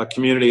 a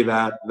community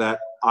that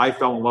I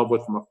fell in love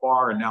with from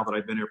afar, and now that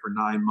I've been here for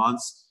 9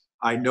 months,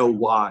 I know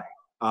why.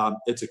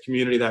 It's a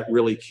community that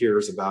really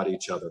cares about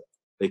each other.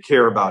 They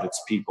care about its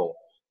people.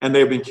 And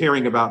they've been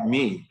caring about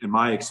me and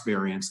my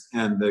experience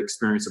and the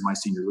experience of my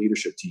senior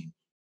leadership team.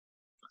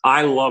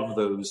 I love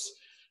those,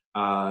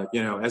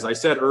 as I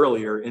said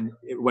earlier,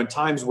 when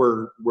times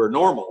were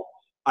normal,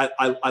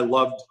 I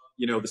loved,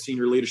 the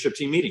senior leadership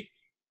team meeting,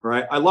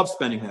 right? I loved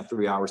spending that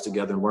 3 hours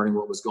together and learning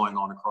what was going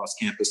on across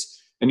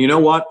campus. And you know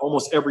what?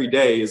 Almost every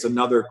day is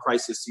another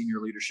crisis senior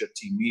leadership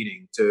team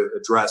meeting to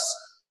address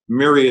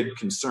myriad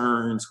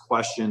concerns,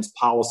 questions,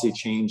 policy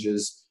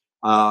changes,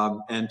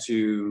 and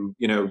to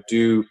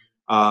do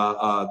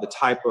the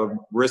type of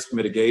risk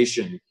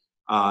mitigation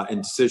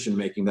and decision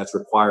making that's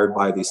required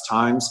by these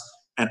times.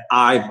 And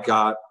I've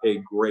got a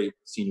great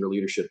senior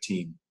leadership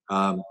team.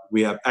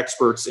 We have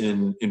experts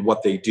in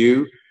what they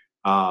do.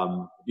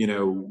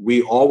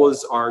 We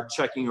always are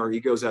checking our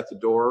egos at the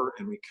door,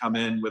 and we come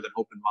in with an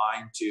open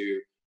mind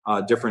to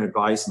different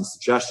advice and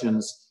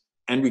suggestions,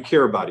 and we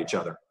care about each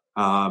other.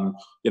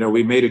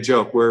 We made a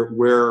joke.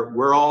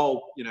 We're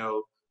all,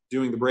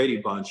 doing the Brady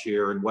Bunch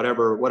here, and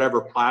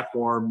whatever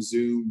platform,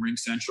 Zoom,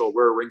 RingCentral,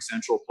 we're a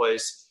RingCentral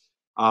place.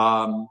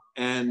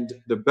 And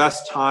the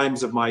best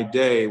times of my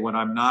day when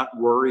I'm not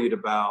worried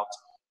about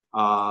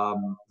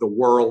the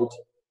world,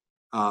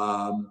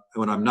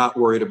 when I'm not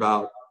worried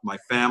about my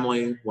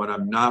family, when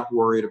I'm not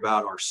worried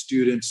about our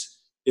students,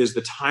 is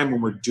the time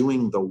when we're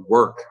doing the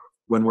work,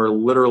 when we're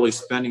literally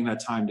spending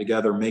that time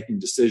together, making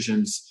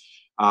decisions.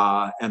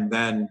 And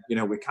then,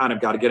 we kind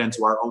of got to get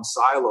into our own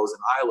silos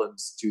and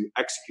islands to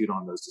execute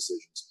on those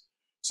decisions.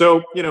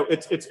 So,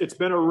 it's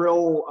been a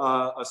real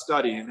a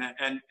study, and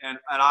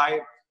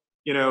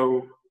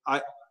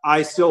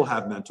I still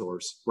have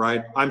mentors,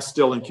 right? I'm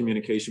still in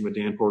communication with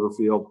Dan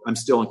Porterfield. I'm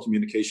still in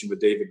communication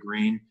with David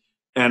Green.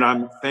 And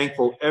I'm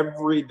thankful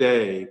every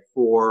day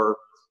for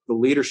the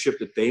leadership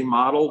that they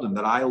modeled and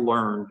that I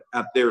learned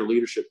at their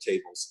leadership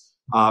tables.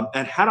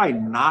 And had I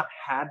not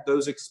had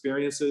those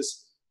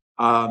experiences,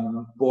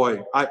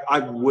 boy, I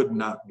would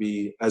not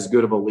be as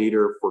good of a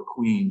leader for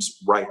Queens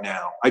right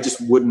now. I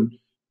just wouldn't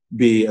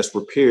be as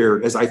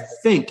prepared as I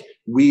think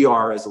we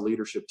are as a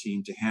leadership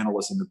team to handle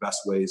this in the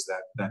best ways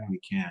that we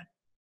can.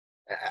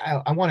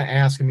 I want to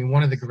ask,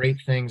 one of the great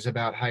things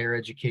about higher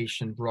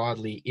education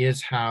broadly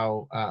is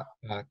how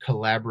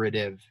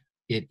collaborative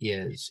it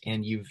is.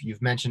 And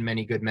you've mentioned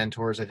many good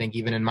mentors. I think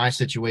even in my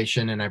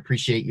situation, and I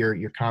appreciate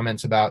your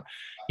comments about,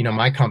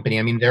 my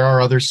company. There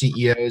are other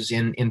CEOs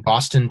in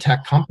Boston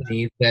tech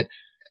companies that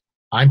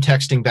I'm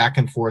texting back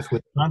and forth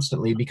with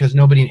constantly because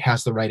nobody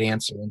has the right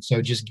answer. And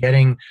so just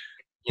getting,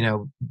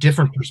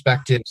 different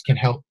perspectives can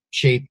help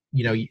shape,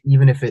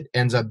 even if it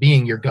ends up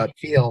being your gut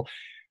feel.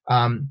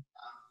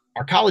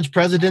 Our college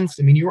presidents,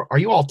 are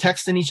you all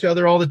texting each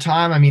other all the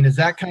time? Is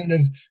that kind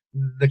of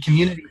the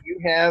community you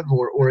have,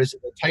 or is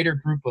it a tighter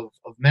group of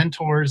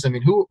mentors?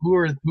 Who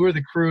are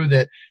the crew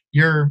that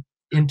you're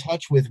in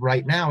touch with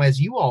right now as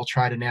you all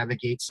try to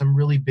navigate some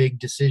really big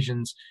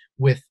decisions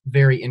with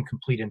very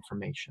incomplete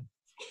information?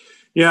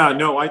 Yeah,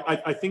 no,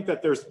 I think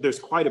that there's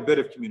quite a bit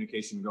of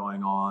communication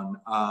going on,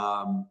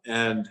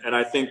 and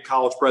I think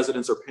college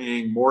presidents are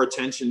paying more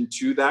attention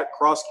to that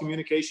cross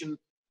communication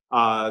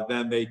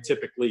than they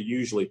typically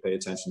usually pay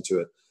attention to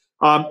it.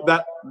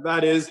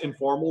 That is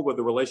informal with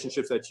the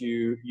relationships that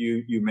you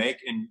make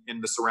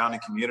in the surrounding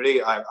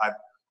community.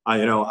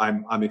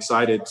 I'm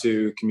excited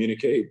to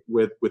communicate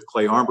with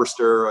Clay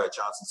Armbruster at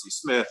Johnson C.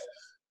 Smith,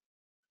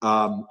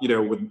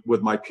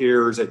 with my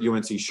peers at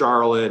UNC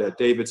Charlotte, at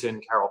Davidson,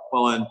 Carol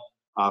Quillen,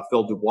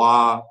 Phil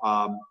Dubois.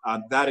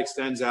 That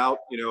extends out,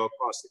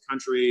 across the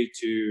country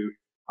to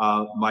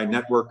my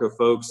network of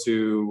folks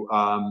who,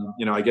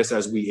 I guess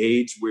as we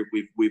age,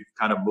 we've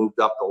kind of moved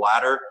up the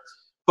ladder.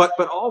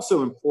 But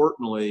also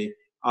importantly,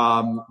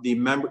 the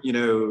member,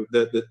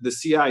 the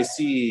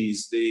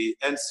CICs, the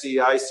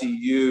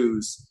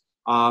NCICUs,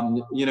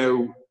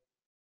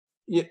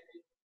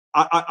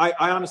 I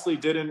honestly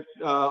didn't,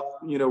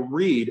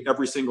 read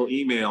every single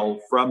email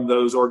from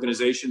those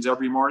organizations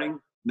every morning.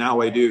 Now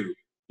I do.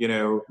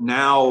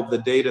 Now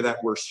the data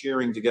that we're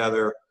sharing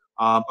together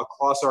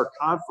across our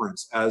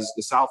conference, as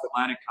the South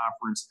Atlantic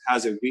Conference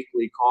has a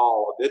weekly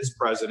call of its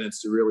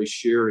presidents to really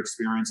share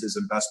experiences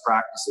and best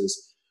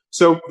practices.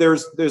 So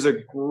there's a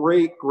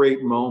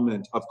great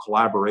moment of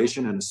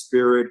collaboration and a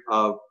spirit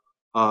of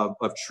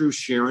true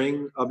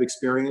sharing of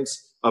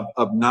experience,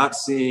 of not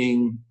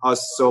seeing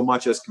us so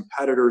much as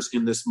competitors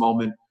in this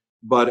moment,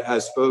 but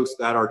as folks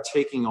that are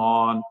taking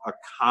on a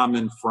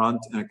common front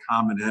and a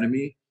common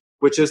enemy,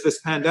 which is this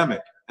pandemic.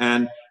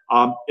 And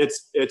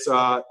it's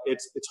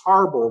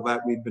horrible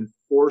that we've been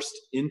forced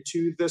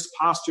into this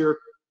posture,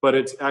 but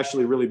it's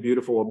actually really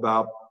beautiful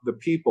about the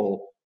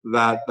people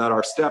that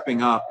are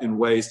stepping up in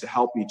ways to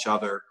help each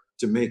other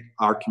to make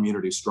our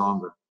community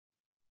stronger.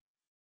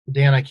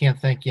 Dan, I can't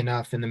thank you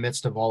enough in the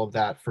midst of all of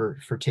that for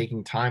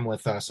taking time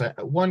with us.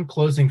 One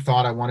closing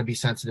thought, I want to be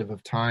sensitive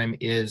of time,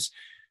 is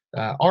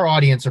our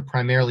audience are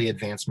primarily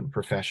advancement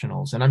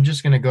professionals. And I'm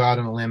just going to go out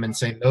on a limb and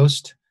say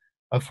most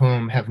of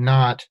whom have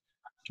not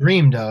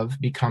dreamed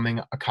of becoming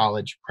a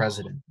college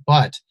president.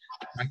 But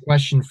my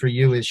question for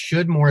you is,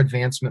 should more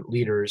advancement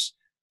leaders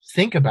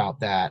think about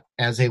that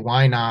as a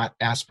why not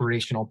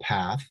aspirational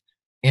path?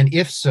 And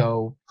if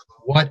so,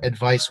 what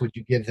advice would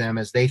you give them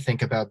as they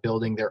think about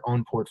building their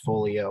own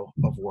portfolio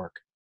of work?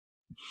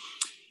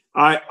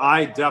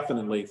 I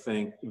definitely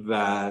think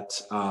that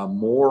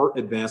more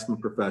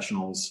advancement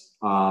professionals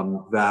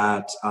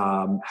that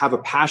have a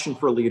passion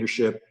for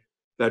leadership,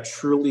 that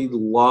truly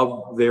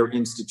love their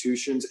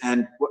institutions,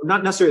 and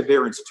not necessarily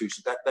their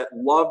institutions, that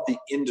love the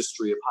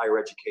industry of higher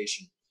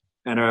education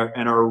and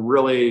are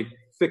really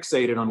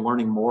fixated on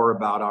learning more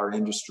about our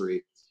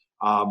industry.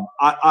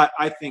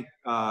 I think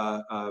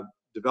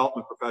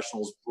development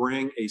professionals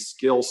bring a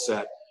skill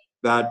set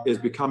that is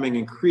becoming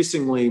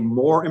increasingly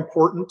more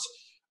important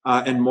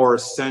and more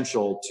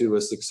essential to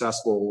a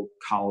successful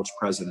college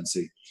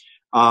presidency.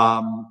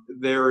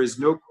 There is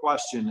no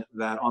question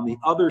that on the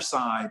other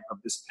side of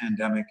this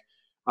pandemic,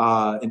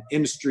 an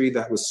industry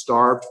that was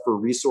starved for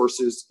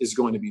resources is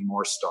going to be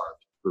more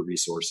starved for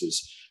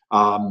resources.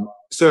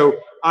 So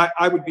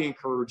I would be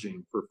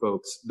encouraging for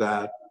folks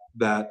that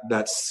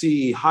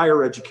see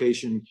higher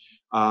education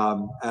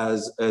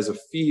as a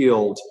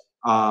field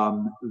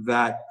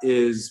that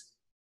is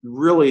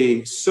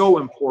really so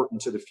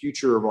important to the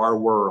future of our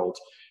world.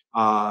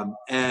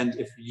 And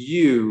if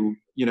you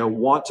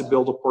want to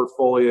build a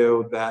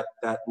portfolio that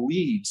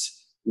leads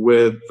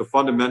with the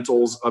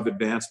fundamentals of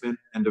advancement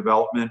and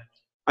development,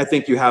 I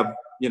think you have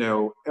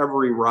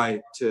every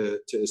right to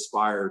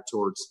aspire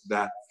towards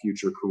that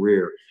future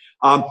career.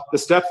 The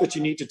steps that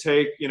you need to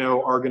take,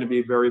 are going to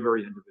be very,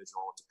 very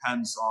individual. It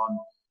depends on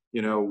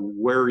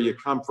where you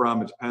come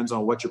from. It depends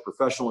on what your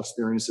professional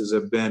experiences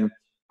have been.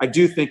 I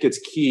do think it's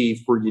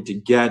key for you to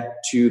get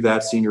to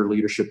that senior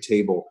leadership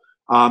table.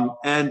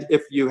 And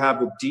if you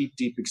have a deep,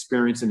 deep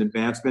experience in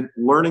advancement,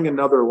 learning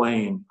another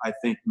lane, I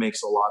think,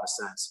 makes a lot of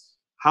sense.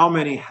 How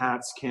many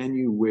hats can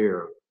you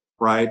wear,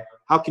 right?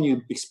 How can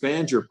you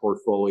expand your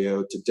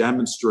portfolio to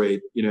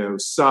demonstrate,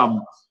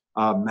 some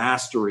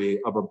mastery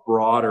of a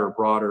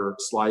broader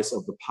slice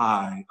of the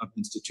pie of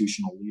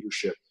institutional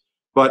leadership?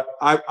 But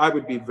I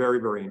would be very,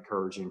 very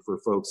encouraging for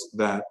folks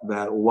that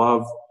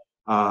love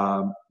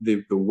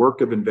the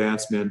work of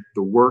advancement,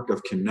 the work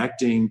of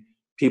connecting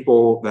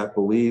people that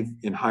believe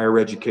in higher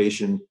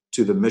education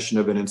to the mission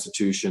of an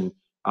institution.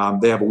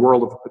 They have a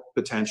world of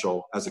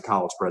potential as a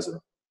college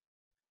president.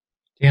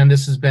 Dan,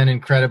 this has been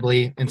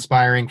incredibly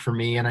inspiring for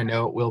me, and I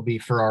know it will be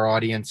for our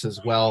audience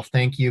as well.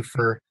 Thank you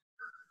for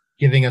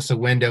giving us a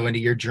window into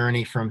your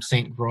journey from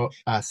St.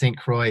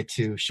 Croix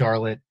to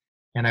Charlotte,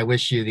 and I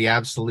wish you the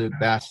absolute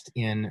best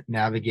in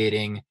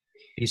navigating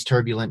these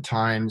turbulent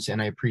times, and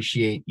I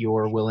appreciate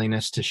your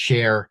willingness to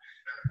share.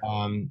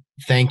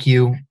 Thank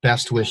you,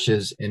 best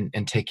wishes,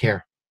 and take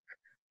care.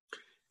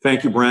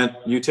 Thank you, Brent.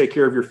 You take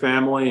care of your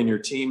family and your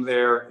team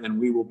there, and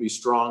we will be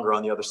stronger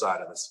on the other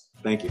side of this.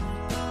 Thank you.